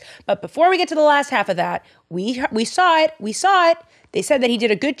places. But before we get to the last half of that, we saw it. They said that he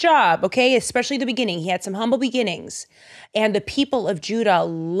did a good job, okay? Especially the beginning. He had some humble beginnings. And the people of Judah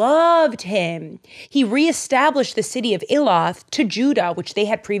loved him. He reestablished the city of Eloth to Judah, which they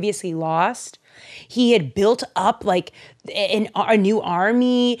had previously lost. He had built up like a new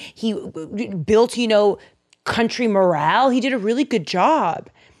army. He built, country morale. He did a really good job.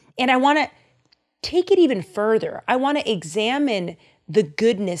 And I want to take it even further. I want to examine the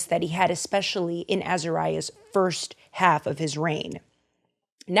goodness that he had, especially in Azariah's first half of his reign.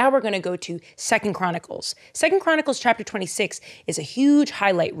 Now we're going to go to 2 Chronicles. 2 Chronicles chapter 26 is a huge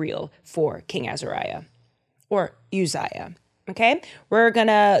highlight reel for King Azariah, or Uzziah. Okay, we're going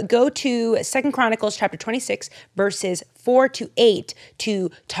to go to 2 Chronicles chapter 26, verses 4-8 to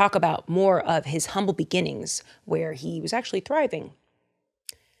talk about more of his humble beginnings, where he was actually thriving.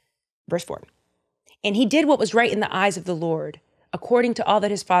 Verse 4, and he did what was right in the eyes of the Lord, according to all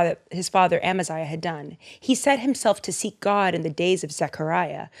that his father Amaziah had done. He set himself to seek God in the days of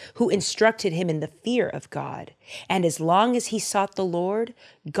Zechariah, who instructed him in the fear of God. And as long as he sought the Lord,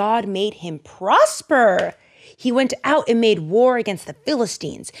 God made him prosper. He went out and made war against the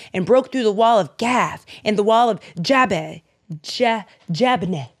Philistines and broke through the wall of Gath and the wall of Jabneh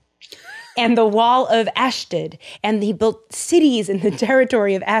and the wall of Ashdod. And he built cities in the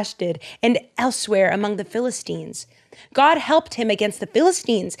territory of Ashdod and elsewhere among the Philistines. God helped him against the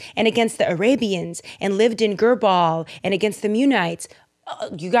Philistines and against the Arabians and lived in Gerbal and against the Munites.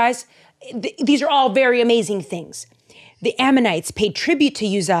 You guys, these are all very amazing things. The Ammonites paid tribute to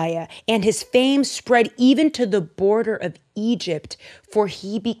Uzziah, and his fame spread even to the border of Egypt, for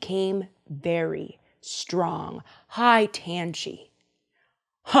he became very strong. Hi, Tanchi.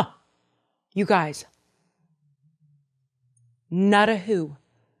 You guys. Not a who,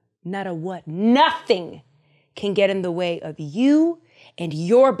 not a what, nothing can get in the way of you and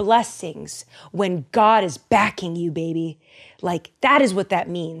your blessings when God is backing you, baby. Like, that is what that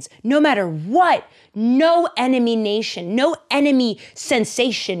means. No matter what, no enemy nation, no enemy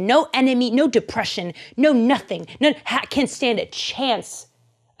sensation, no enemy, no depression, no nothing, can stand a chance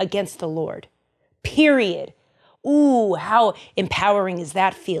against the Lord. Period. Ooh, how empowering is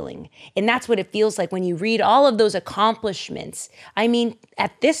that feeling? And that's what it feels like when you read all of those accomplishments. I mean,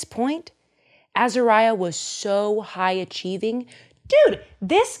 at this point, Azariah was so high achieving. Dude,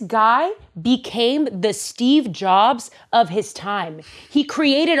 this guy became the Steve Jobs of his time. He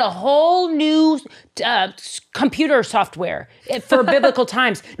created a whole new computer software for biblical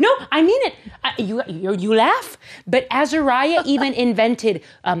times. No, I mean it. You laugh, but Azariah even invented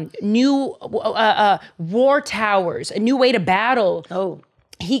new war towers, a new way to battle. Oh.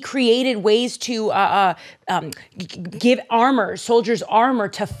 He created ways to give soldiers armor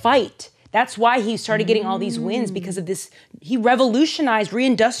to fight. That's why he started getting all these wins, because of this. He revolutionized,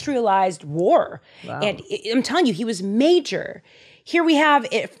 reindustrialized war. Wow. And I'm telling you, he was major. Here we have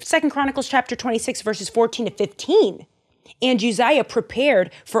 2 Chronicles chapter 26, verses 14 to 15. And Uzziah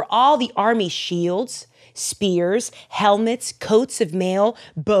prepared for all the army shields, spears, helmets, coats of mail,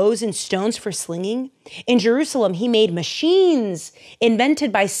 bows, and stones for slinging. In Jerusalem, he made machines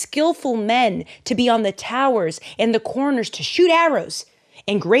invented by skillful men to be on the towers and the corners to shoot arrows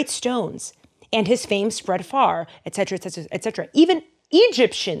and great stones, and his fame spread far, etc., etc., etc. Even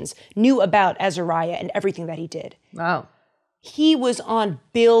Egyptians knew about Azariah and everything that he did. Wow. He was on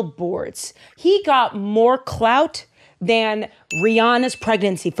billboards. He got more clout than Rihanna's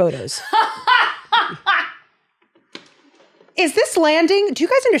pregnancy photos. Is this landing? Do you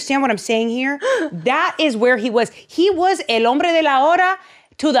guys understand what I'm saying here? That is where he was. He was el hombre de la hora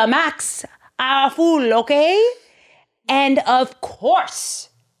to the max, a full, okay? And of course,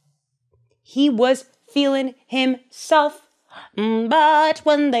 he was feeling himself. But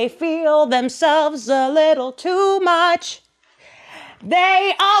when they feel themselves a little too much,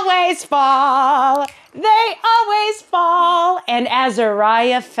 they always fall. They always fall. And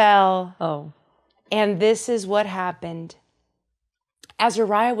Azariah fell. Oh. And this is what happened.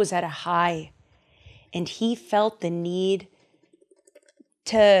 Azariah was at a high, and he felt the need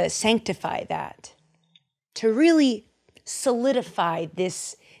to sanctify that, to really solidify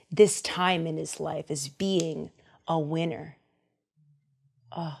this time in his life as being a winner.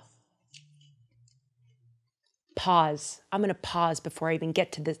 Oh. Pause. I'm going to pause before I even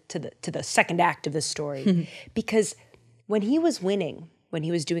get to the second act of the story, because when he was winning, when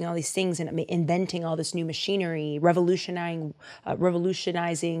he was doing all these things and inventing all this new machinery, revolutionizing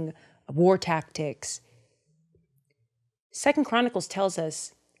war tactics, 2 Chronicles tells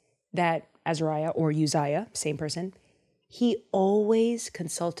us that Azariah, or Uzziah, same person, he always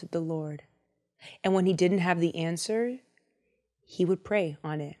consulted the Lord. And when he didn't have the answer, he would pray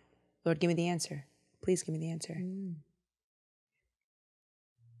on it. Lord, give me the answer. Please give me the answer.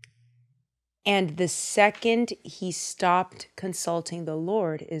 And the second he stopped consulting the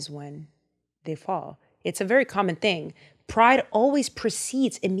Lord is when they fall. It's a very common thing. Pride always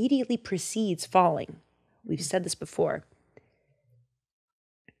immediately precedes falling. We've said this before.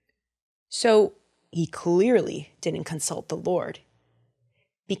 So he clearly didn't consult the Lord,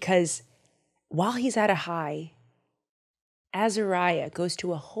 because while he's at a high, Azariah goes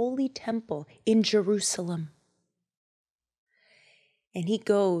to a holy temple in Jerusalem. And he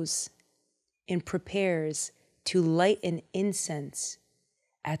goes and prepares to light an incense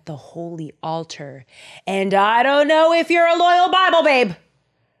at the holy altar. And I don't know if you're a loyal Bible babe,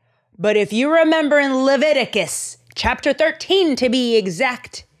 but if you remember in Leviticus chapter 13 to be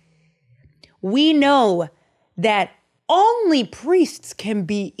exact, we know that only priests can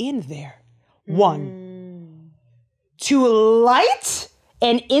be in there. One, to light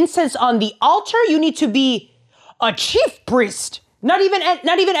an incense on the altar, you need to be a chief priest. Not even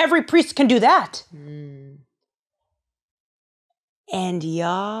every priest can do that. And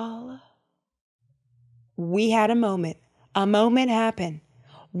y'all, we had a moment. A moment happened.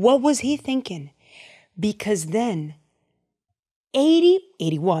 What was he thinking? Because then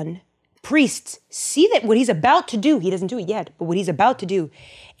 81 priests see that what he's about to do, he doesn't do it yet, but what he's about to do.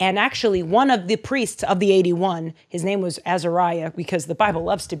 And actually, one of the priests of the 81, his name was Azariah, because the Bible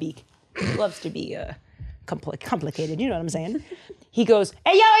loves to be complicated. You know what I'm saying? He goes,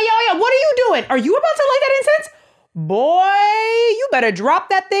 hey, yo, what are you doing? Are you about to light that incense? Boy, you better drop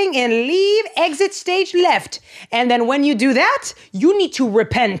that thing and leave exit stage left. And then when you do that, you need to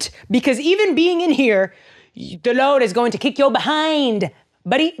repent, because even being in here, the Lord is going to kick your behind.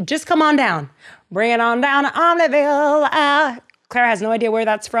 Buddy, just come on down. Bring it on down to Omniville. Clara has no idea where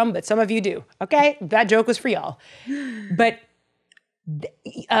that's from, but some of you do. Okay? That joke was for y'all. But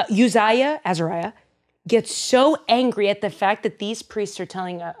Azariah, gets so angry at the fact that these priests are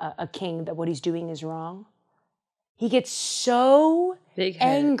telling a king that what he's doing is wrong. He gets so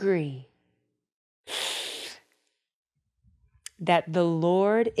angry that the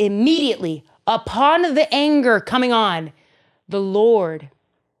Lord immediately upon the anger coming on, the Lord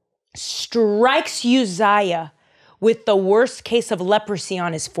strikes Uzziah with the worst case of leprosy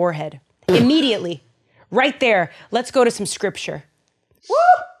on his forehead. Immediately. Right there. Let's go to some scripture. Woo!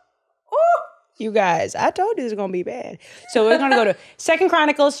 Woo! You guys, I told you this is going to be bad. So we're going to go to 2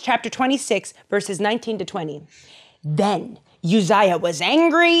 Chronicles chapter 26, verses 19 to 20. Then Uzziah was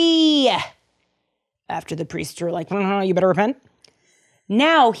angry. After the priests were like, you better repent.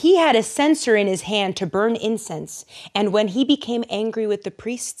 Now he had a censer in his hand to burn incense. And when he became angry with the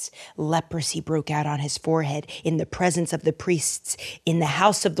priests, leprosy broke out on his forehead in the presence of the priests in the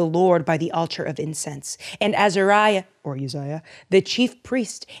house of the Lord by the altar of incense. And Azariah, or Uzziah, the chief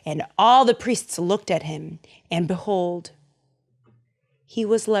priest, and all the priests looked at him. And behold, he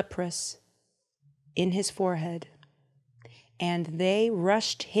was leprous in his forehead. And they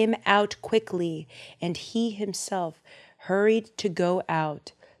rushed him out quickly, and he himself hurried to go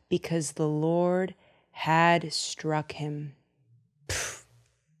out because the Lord had struck him. Pfft.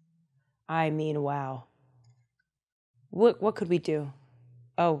 I mean, wow. What could we do?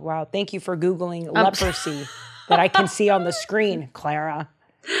 Oh, wow. Thank you for Googling leprosy that I can see on the screen, Clara.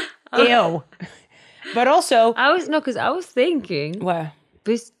 Ew. But also... because I was thinking... What?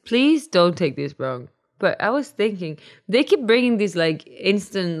 Please don't take this wrong. But I was thinking, they keep bringing this like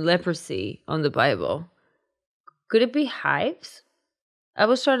instant leprosy on the Bible. Could it be hives? I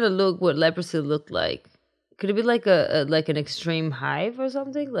was trying to look what leprosy looked like. Could it be like an extreme hive or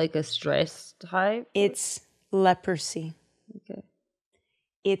something? Like a stressed hive? It's leprosy. Okay.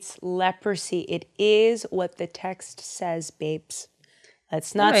 It's leprosy. It is what the text says, babes.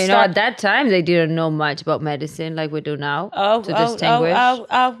 Let's not You start. know, at that time, they didn't know much about medicine like we do now. To distinguish.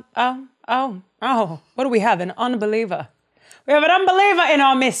 What do we have? An unbeliever. We have an unbeliever in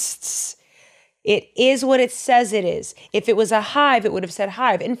our midst. It is what it says it is. If it was a hive, it would have said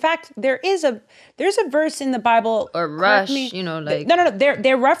hive. In fact, there's a verse in the Bible. Or rush, like... No.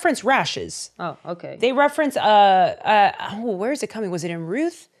 They reference rashes. Oh, okay. They reference, where is it coming? Was it in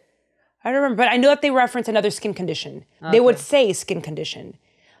Ruth? I don't remember, but I know that they reference another skin condition. Okay. They would say skin condition.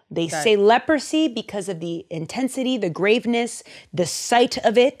 They say leprosy because of the intensity, the graveness, the sight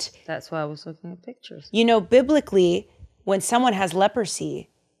of it. That's why I was looking at pictures. Biblically, when someone has leprosy,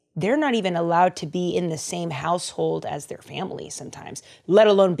 they're not even allowed to be in the same household as their family sometimes, let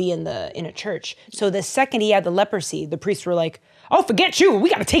alone be in a church. So the second he had the leprosy, the priests were like, oh, forget you. We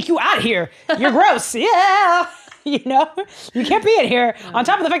got to take you out of here. You're gross. Yeah. You can't be in here. On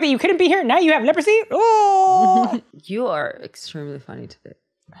top of the fact that you couldn't be here, now you have leprosy. Oh. You are extremely funny today.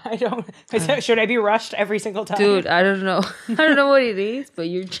 I don't. Should I be rushed every single time? Dude, I don't know. I don't know what it is, but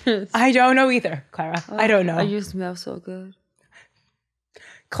you're just... I don't know either, Clara. I don't know. You smell so good.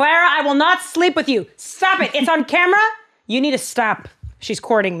 Clara, I will not sleep with you. Stop it. It's on camera. You need to stop. She's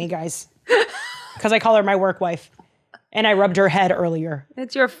courting me, guys. Because I call her my work wife. And I rubbed her head earlier.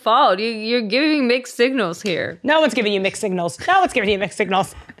 It's your fault. You're giving mixed signals here. No one's giving you mixed signals. No one's giving you mixed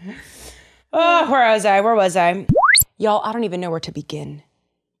signals. Oh, where was I? Y'all, I don't even know where to begin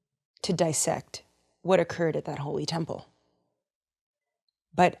to dissect what occurred at that holy temple.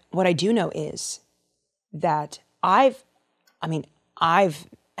 But what I do know is that I've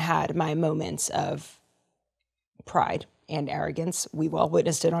had my moments of pride and arrogance. We've all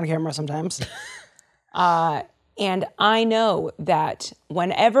witnessed it on camera sometimes. And I know that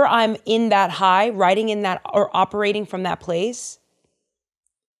whenever I'm in that high, riding in that or operating from that place,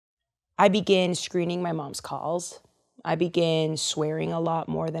 I begin screening my mom's calls. I begin swearing a lot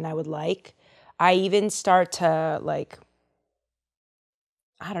more than I would like. I even start to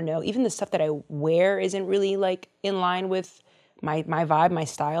even the stuff that I wear isn't really in line with my vibe, my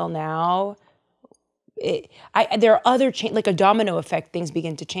style now. There are other like a domino effect, things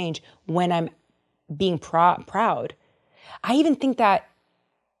begin to change when I'm being proud. I even think that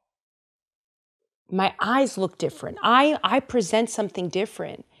my eyes look different. I present something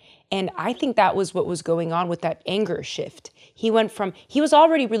different. And I think that was what was going on with that anger shift. He was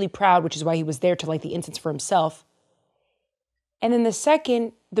already really proud, which is why he was there to light the incense for himself. And then the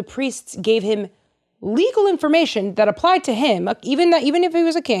second, the priests gave him legal information that applied to him, even if he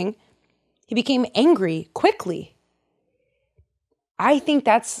was a king, he became angry quickly. I think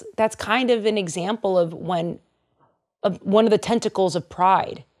that's kind of an example of one of the tentacles of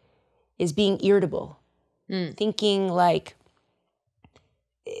pride is being irritable, thinking like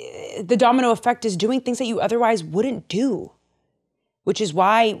the domino effect is doing things that you otherwise wouldn't do, which is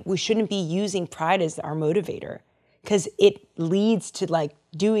why we shouldn't be using pride as our motivator, because it leads to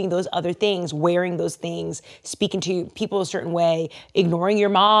doing those other things, wearing those things, speaking to people a certain way, ignoring your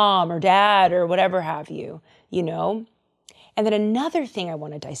mom or dad or whatever have you, And then another thing I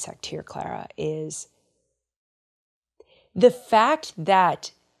want to dissect here, Clara, is the fact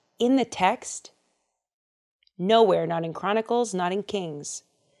that in the text, nowhere, not in Chronicles, not in Kings,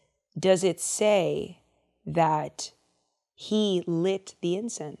 does it say that he lit the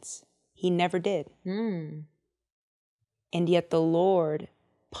incense. He never did. And yet the Lord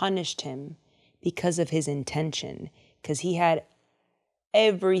punished him because of his intention, because he had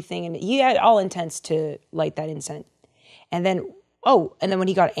everything, and he had all intents to light that incense. And then when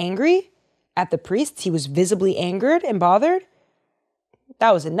he got angry at the priests, he was visibly angered and bothered.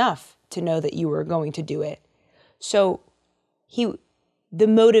 That was enough to know that you were going to do it. So the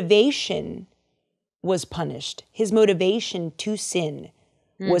motivation was punished. His motivation to sin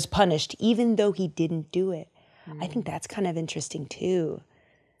was punished, even though he didn't do it. I think that's kind of interesting too.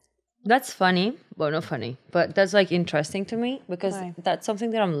 That's funny. Well, not funny, but that's like interesting to me because that's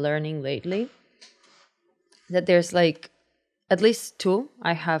something that I'm learning lately. That there's like at least two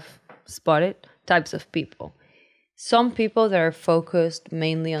I have spotted types of people. Some people that are focused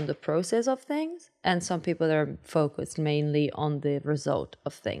mainly on the process of things, and some people that are focused mainly on the result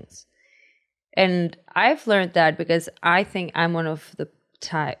of things. And I've learned that because I think I'm one of the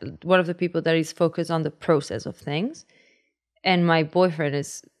people that is focused on the process of things. And my boyfriend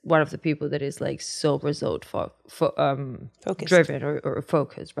is one of the people that is like so result focused. Driven or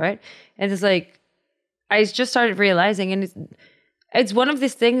focused, right? And it's like, I just started realizing, and it's one of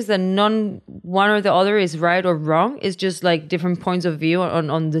these things that one or the other is right or wrong. It's just like different points of view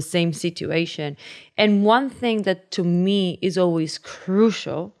on the same situation. And one thing that to me is always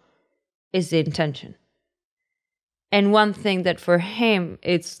crucial is the intention. And one thing that for him,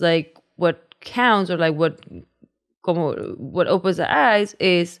 it's like what counts or like what opens the eyes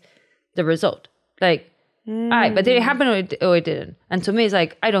is the result. Like, but did it happen or it didn't? And to me, it's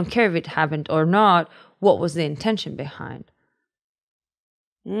like, I don't care if it happened or not. What was the intention behind?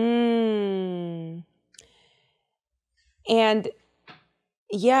 And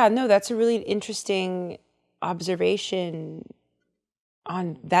yeah, no, that's a really interesting observation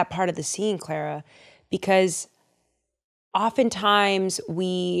on that part of the scene, Clara, because oftentimes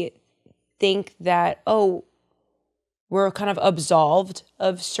we think that, we're kind of absolved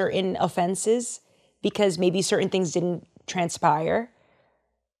of certain offenses because maybe certain things didn't transpire.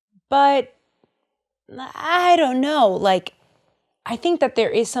 But I don't know. Like, I think that there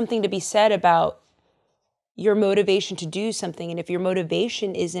is something to be said about your motivation to do something. And if your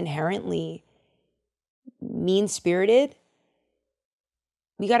motivation is inherently mean-spirited,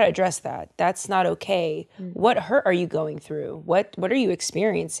 we got to address that. That's not okay. What hurt are you going through? What are you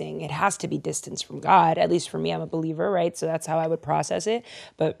experiencing? It has to be distance from God. At least for me, I'm a believer, right? So that's how I would process it.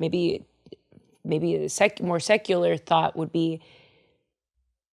 But maybe a more secular thought would be,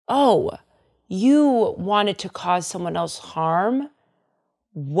 you wanted to cause someone else harm.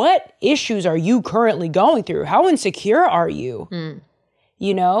 What issues are you currently going through? How insecure are you?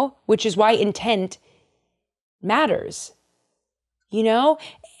 You know, which is why intent matters. You know,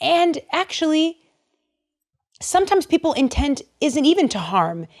 and actually, sometimes people's intent isn't even to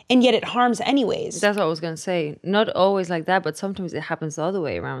harm, and yet it harms anyways. That's what I was going to say. Not always like that, but sometimes it happens the other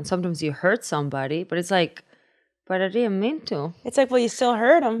way around. Sometimes you hurt somebody, but it's like, but I didn't mean to. It's like, well, you still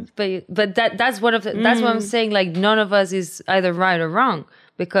hurt them. But that's one of the, that's what I'm saying. Like, none of us is either right or wrong,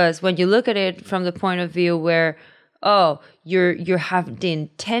 because when you look at it from the point of view where, you have the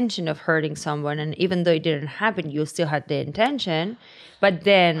intention of hurting someone, and even though it didn't happen, you still had the intention. But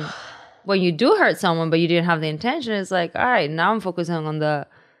then when you do hurt someone, but you didn't have the intention, it's like, all right, now I'm focusing on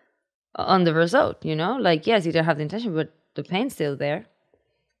the result, you know? Like, yes, you didn't have the intention, but the pain's still there.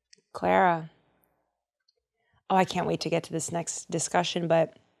 Clara. I can't wait to get to this next discussion,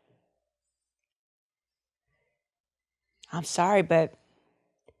 but I'm sorry, but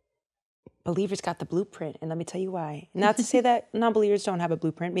believers got the blueprint, and let me tell you why. Not to say that non-believers don't have a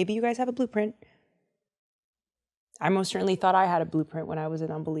blueprint. Maybe you guys have a blueprint. I most certainly thought I had a blueprint when I was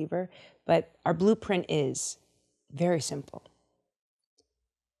an unbeliever, but our blueprint is very simple.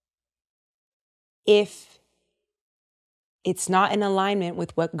 If it's not in alignment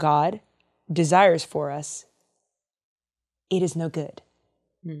with what God desires for us, it is no good.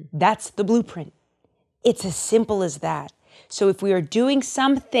 That's the blueprint. It's as simple as that. So if we are doing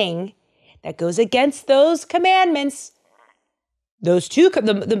something that goes against those commandments, those two,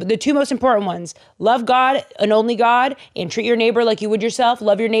 the two most important ones, love God and only God, and treat your neighbor like you would yourself,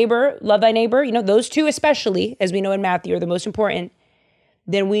 love your neighbor, love thy neighbor, you know, those two especially, as we know in Matthew, are the most important,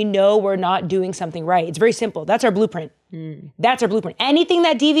 then we know we're not doing something right. It's very simple. That's our blueprint. That's our blueprint. Anything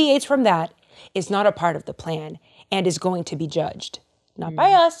that deviates from that is not a part of the plan and is going to be judged. Not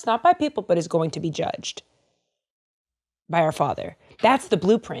by us, not by people, but is going to be judged. by our Father. That's the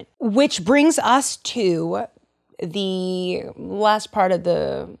blueprint, which brings us to the last part of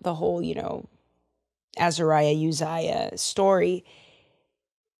the whole, Azariah, Uzziah story.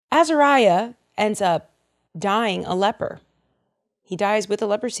 Azariah ends up dying a leper. He dies with a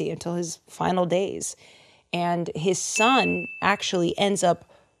leprosy until his final days. And his son actually ends up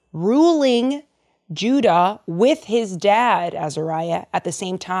ruling Judah with his dad, Azariah, at the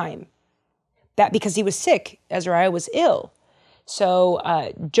same time. That because he was sick, Azariah was ill. So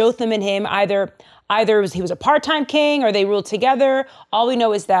Jotham and him, either he was a part-time king or they ruled together. All we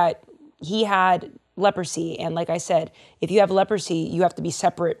know is that he had leprosy. And like I said, if you have leprosy, you have to be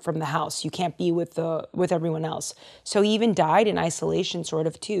separate from the house. You can't be with everyone else. So he even died in isolation sort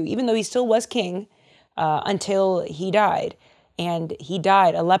of too, even though he still was king until he died. And he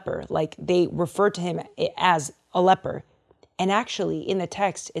died a leper. Like they referred to him as a leper. And actually in the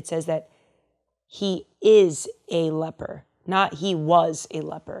text, it says that he is a leper, not he was a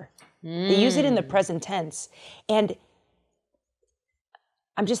leper. They use it in the present tense. And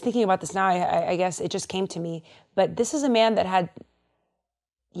I'm just thinking about this now. I guess it just came to me. But this is a man that had,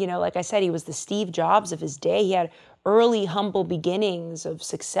 like I said, he was the Steve Jobs of his day. He had early, humble beginnings of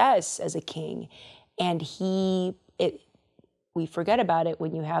success as a king. And we forget about it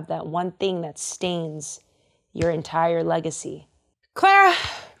when you have that one thing that stains your entire legacy. Clara,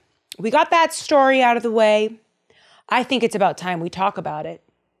 we got that story out of the way. I think it's about time we talk about it.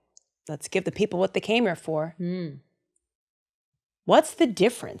 Let's give the people what they came here for. What's the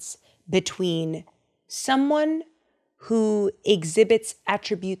difference between someone who exhibits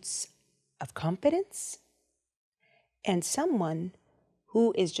attributes of competence and someone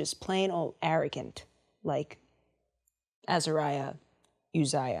who is just plain old arrogant, like Azariah,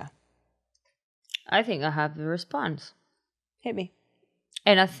 Uzziah? I think I have the response. Hit me.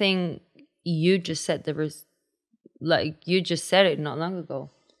 And I think you just said you just said it not long ago.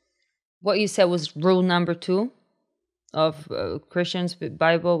 What you said was rule number 2 of Christians,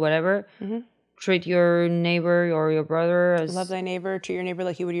 Bible, whatever. Mm-hmm. Treat your neighbor or your brother as... Love thy neighbor, treat your neighbor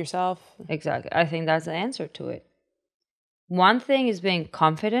like you would yourself. Exactly. I think that's the answer to it. One thing is being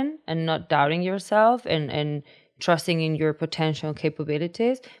confident and not doubting yourself and trusting in your potential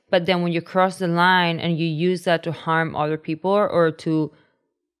capabilities. But then when you cross the line and you use that to harm other people or to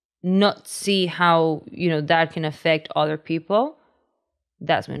not see how, that can affect other people,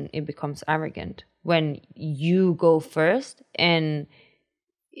 that's when it becomes arrogant. When you go first and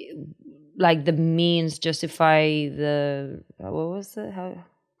like the means justify the... What was it?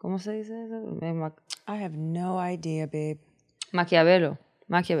 ¿Cómo se dice eso? I have no idea, babe. Machiavelli.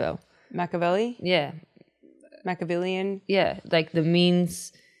 Machiavelli? Yeah. Machiavellian? Yeah, like the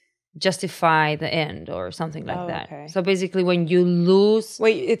means justify the end or something like that. Okay. So basically when you lose...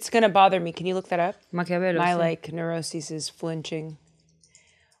 Wait, it's going to bother me. Can you look that up? Machiavelli. My neuroses is flinching.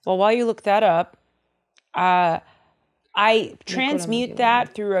 Well, while you look that up, I transmute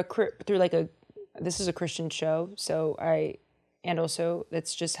that through this is a Christian show, and also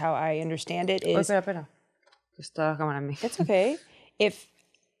that's just how I understand it is... Espera. It's okay.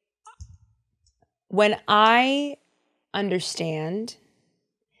 When I understand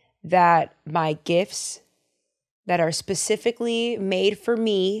that my gifts that are specifically made for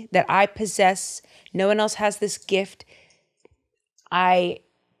me, that I possess, no one else has this gift, I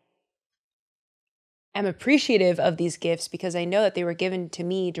am appreciative of these gifts because I know that they were given to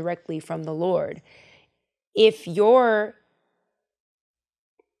me directly from the Lord. If your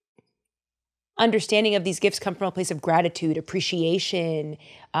understanding of these gifts come from a place of gratitude, appreciation,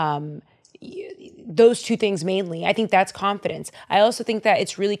 those two things mainly, I think that's confidence. I also think that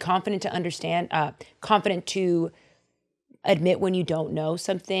it's really confident to admit when you don't know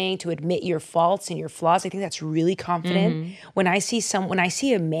something, to admit your faults and your flaws. I think that's really confident. Mm-hmm. When I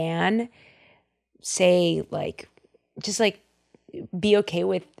see a man say be okay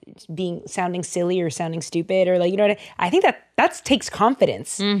with sounding silly or sounding stupid or I think that takes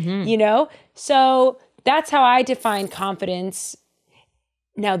confidence, mm-hmm. So that's how I define confidence.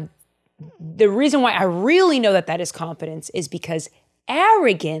 Now, the reason why I really know that is confidence is because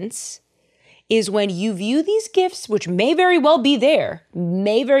arrogance is when you view these gifts, which may very well be there,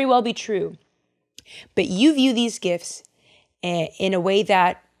 may very well be true, but you view these gifts in a way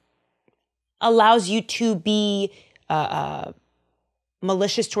that allows you to be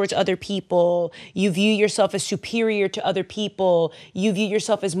malicious towards other people. You view yourself as superior to other people. You view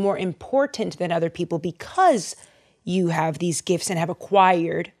yourself as more important than other people because you have these gifts and have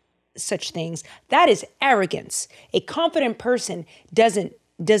acquired such things. That is arrogance. A confident person doesn't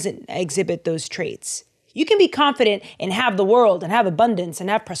exhibit those traits. You can be confident and have the world and have abundance and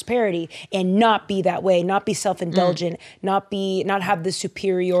have prosperity and not be that way, not be self-indulgent, not have the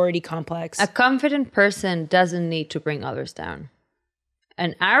superiority complex. A confident person doesn't need to bring others down.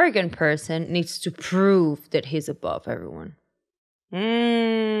 An arrogant person needs to prove that he's above everyone.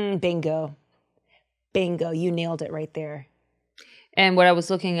 Bingo. Bingo. You nailed it right there. And what I was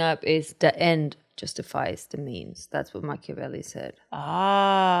looking up is the end justifies the means. That's what Machiavelli said.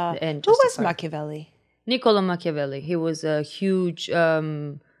 The end who was justifies. Machiavelli? Niccolo Machiavelli. He was a huge,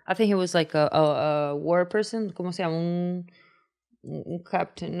 I think he was like a war person. ¿Cómo se llama? Un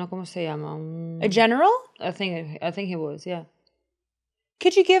captain. No, ¿cómo se llama? A general? I think he was, yeah.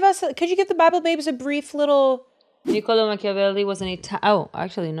 Could you give the Bible babes a brief little... Niccolo Machiavelli was an Italian... Oh,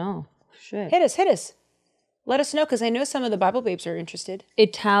 actually, no. Shit. Hit us. Let us know, because I know some of the Bible babes are interested.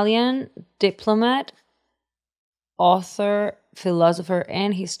 Italian diplomat, author, philosopher,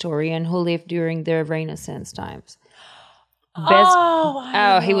 and historian who lived during the Renaissance times.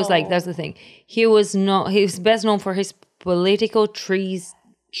 He was like, that's the thing. He was best known for his political treason.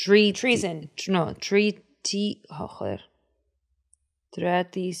 Treatise.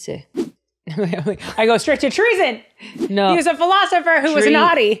 I go straight to treason. No. He was a philosopher who was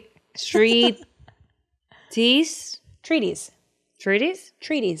naughty. Treatise?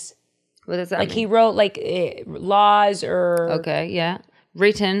 Treaties. What does that like mean? he wrote laws or... Okay, yeah.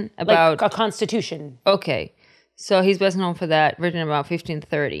 Written about... Like a constitution. Okay. So he's best known for that, written about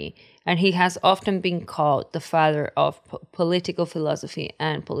 1530. And he has often been called the father of political philosophy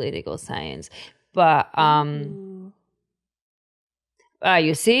and political science. But,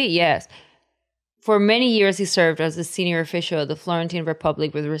 you see? Yes. For many years, he served as a senior official of the Florentine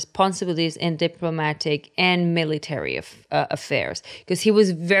Republic with responsibilities in diplomatic and military affairs. Because he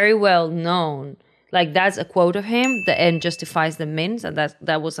was very well known. Like, that's a quote of him, the end justifies the means. And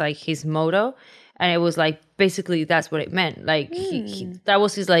that was, like, his motto. And it was, like, basically, that's what it meant. Like, he that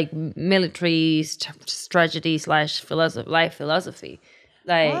was his, like, military strategy / life philosophy.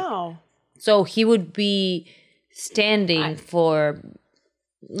 Like, wow. So he would be standing for...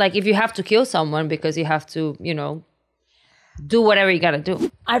 Like, if you have to kill someone because you have to, do whatever you got to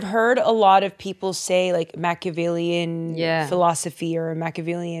do. I've heard a lot of people say, like, Machiavellian philosophy or a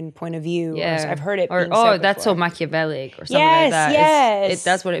Machiavellian point of view. Yeah. I've heard it or, being said that's so before. Machiavellic or something like that. Yes.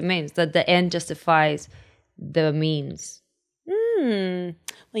 That's what it means, that the end justifies the means. Well,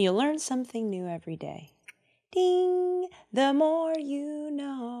 you learn something new every day. Ding, the more you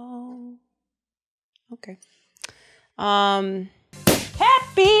know. Okay.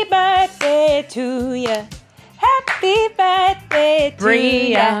 Happy birthday to you. Happy birthday to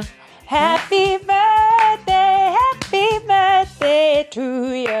you. Happy birthday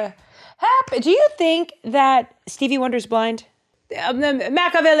to you. Do you think that Stevie Wonder's blind?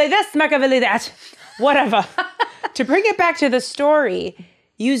 Machiavelli this, Machiavelli that. Whatever. To bring it back to the story,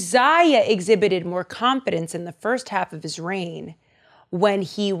 Uzziah exhibited more confidence in the first half of his reign when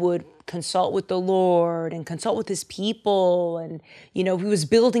he would consult with the Lord and consult with his people. And, he was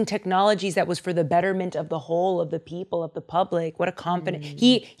building technologies that was for the betterment of the whole of the people, of the public. What a confidence.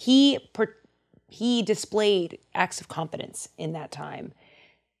 He displayed acts of confidence in that time.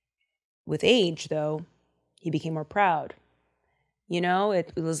 With age, though, he became more proud.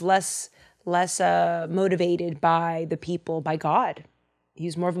 It was less motivated by the people, by God. He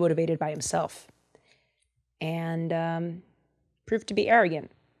was more motivated by himself. And proved to be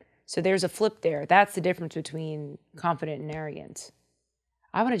arrogant. So there's a flip there. That's the difference between confident and arrogant.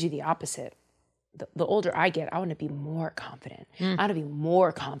 I want to do the opposite. The older I get, I want to be more confident. I want to be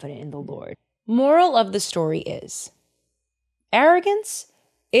more confident in the Lord. Moral of the story is, arrogance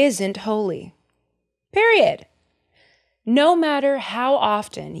isn't holy. Period. No matter how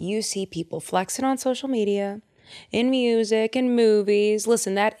often you see people flexing on social media, in music, in movies,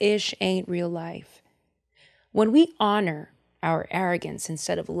 listen, that ish ain't real life. When we honor our arrogance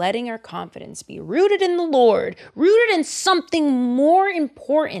instead of letting our confidence be rooted in the Lord, rooted in something more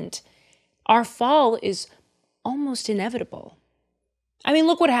important, our fall is almost inevitable. I mean,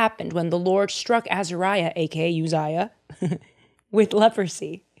 look what happened when the Lord struck Azariah, aka Uzziah, with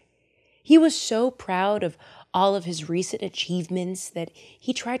leprosy. He was so proud of all of his recent achievements that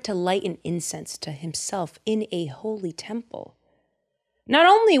he tried to light an incense to himself in a holy temple. Not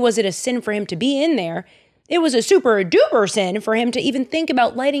only was it a sin for him to be in there, it was a super duper sin for him to even think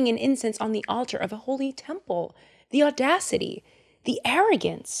about lighting an incense on the altar of a holy temple. The audacity, the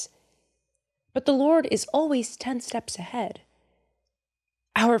arrogance. But the Lord is always 10 steps ahead.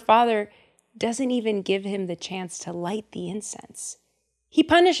 Our Father doesn't even give him the chance to light the incense. He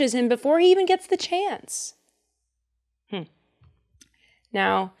punishes him before he even gets the chance.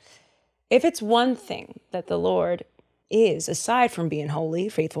 Now, If it's one thing that the Lord is, aside from being holy,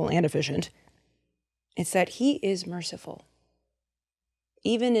 faithful, and efficient, it's that he is merciful.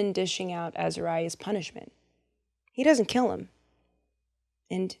 Even in dishing out Azariah's punishment, he doesn't kill him.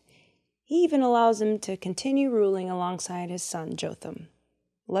 And he even allows him to continue ruling alongside his son Jotham,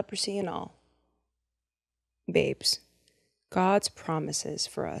 leprosy and all. Babes, God's promises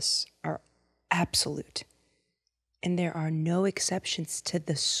for us are absolute, and there are no exceptions to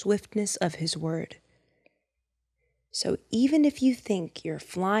the swiftness of his word. So even if you think you're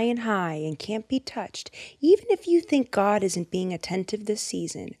flying high and can't be touched, even if you think God isn't being attentive this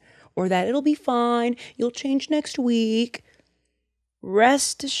season, or that it'll be fine, you'll change next week,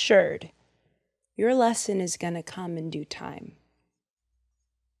 rest assured, your lesson is going to come in due time.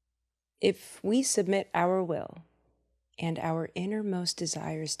 If we submit our will and our innermost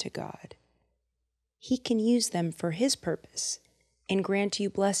desires to God, he can use them for his purpose and grant you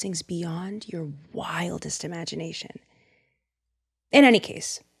blessings beyond your wildest imagination. In any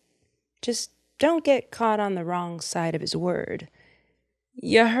case, just don't get caught on the wrong side of his word.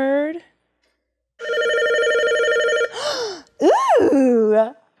 You heard?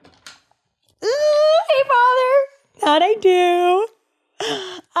 Ooh! Ooh, hey, Father! How'd I do?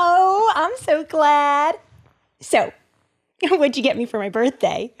 Oh, I'm so glad. So, what'd you get me for my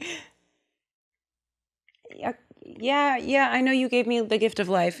birthday? Yeah, I know you gave me the gift of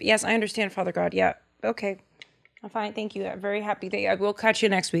life. Yes, I understand, Father God. Yeah, okay. I'm fine, thank you. I'm very happy. We'll catch you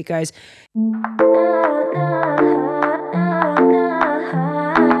next week, guys.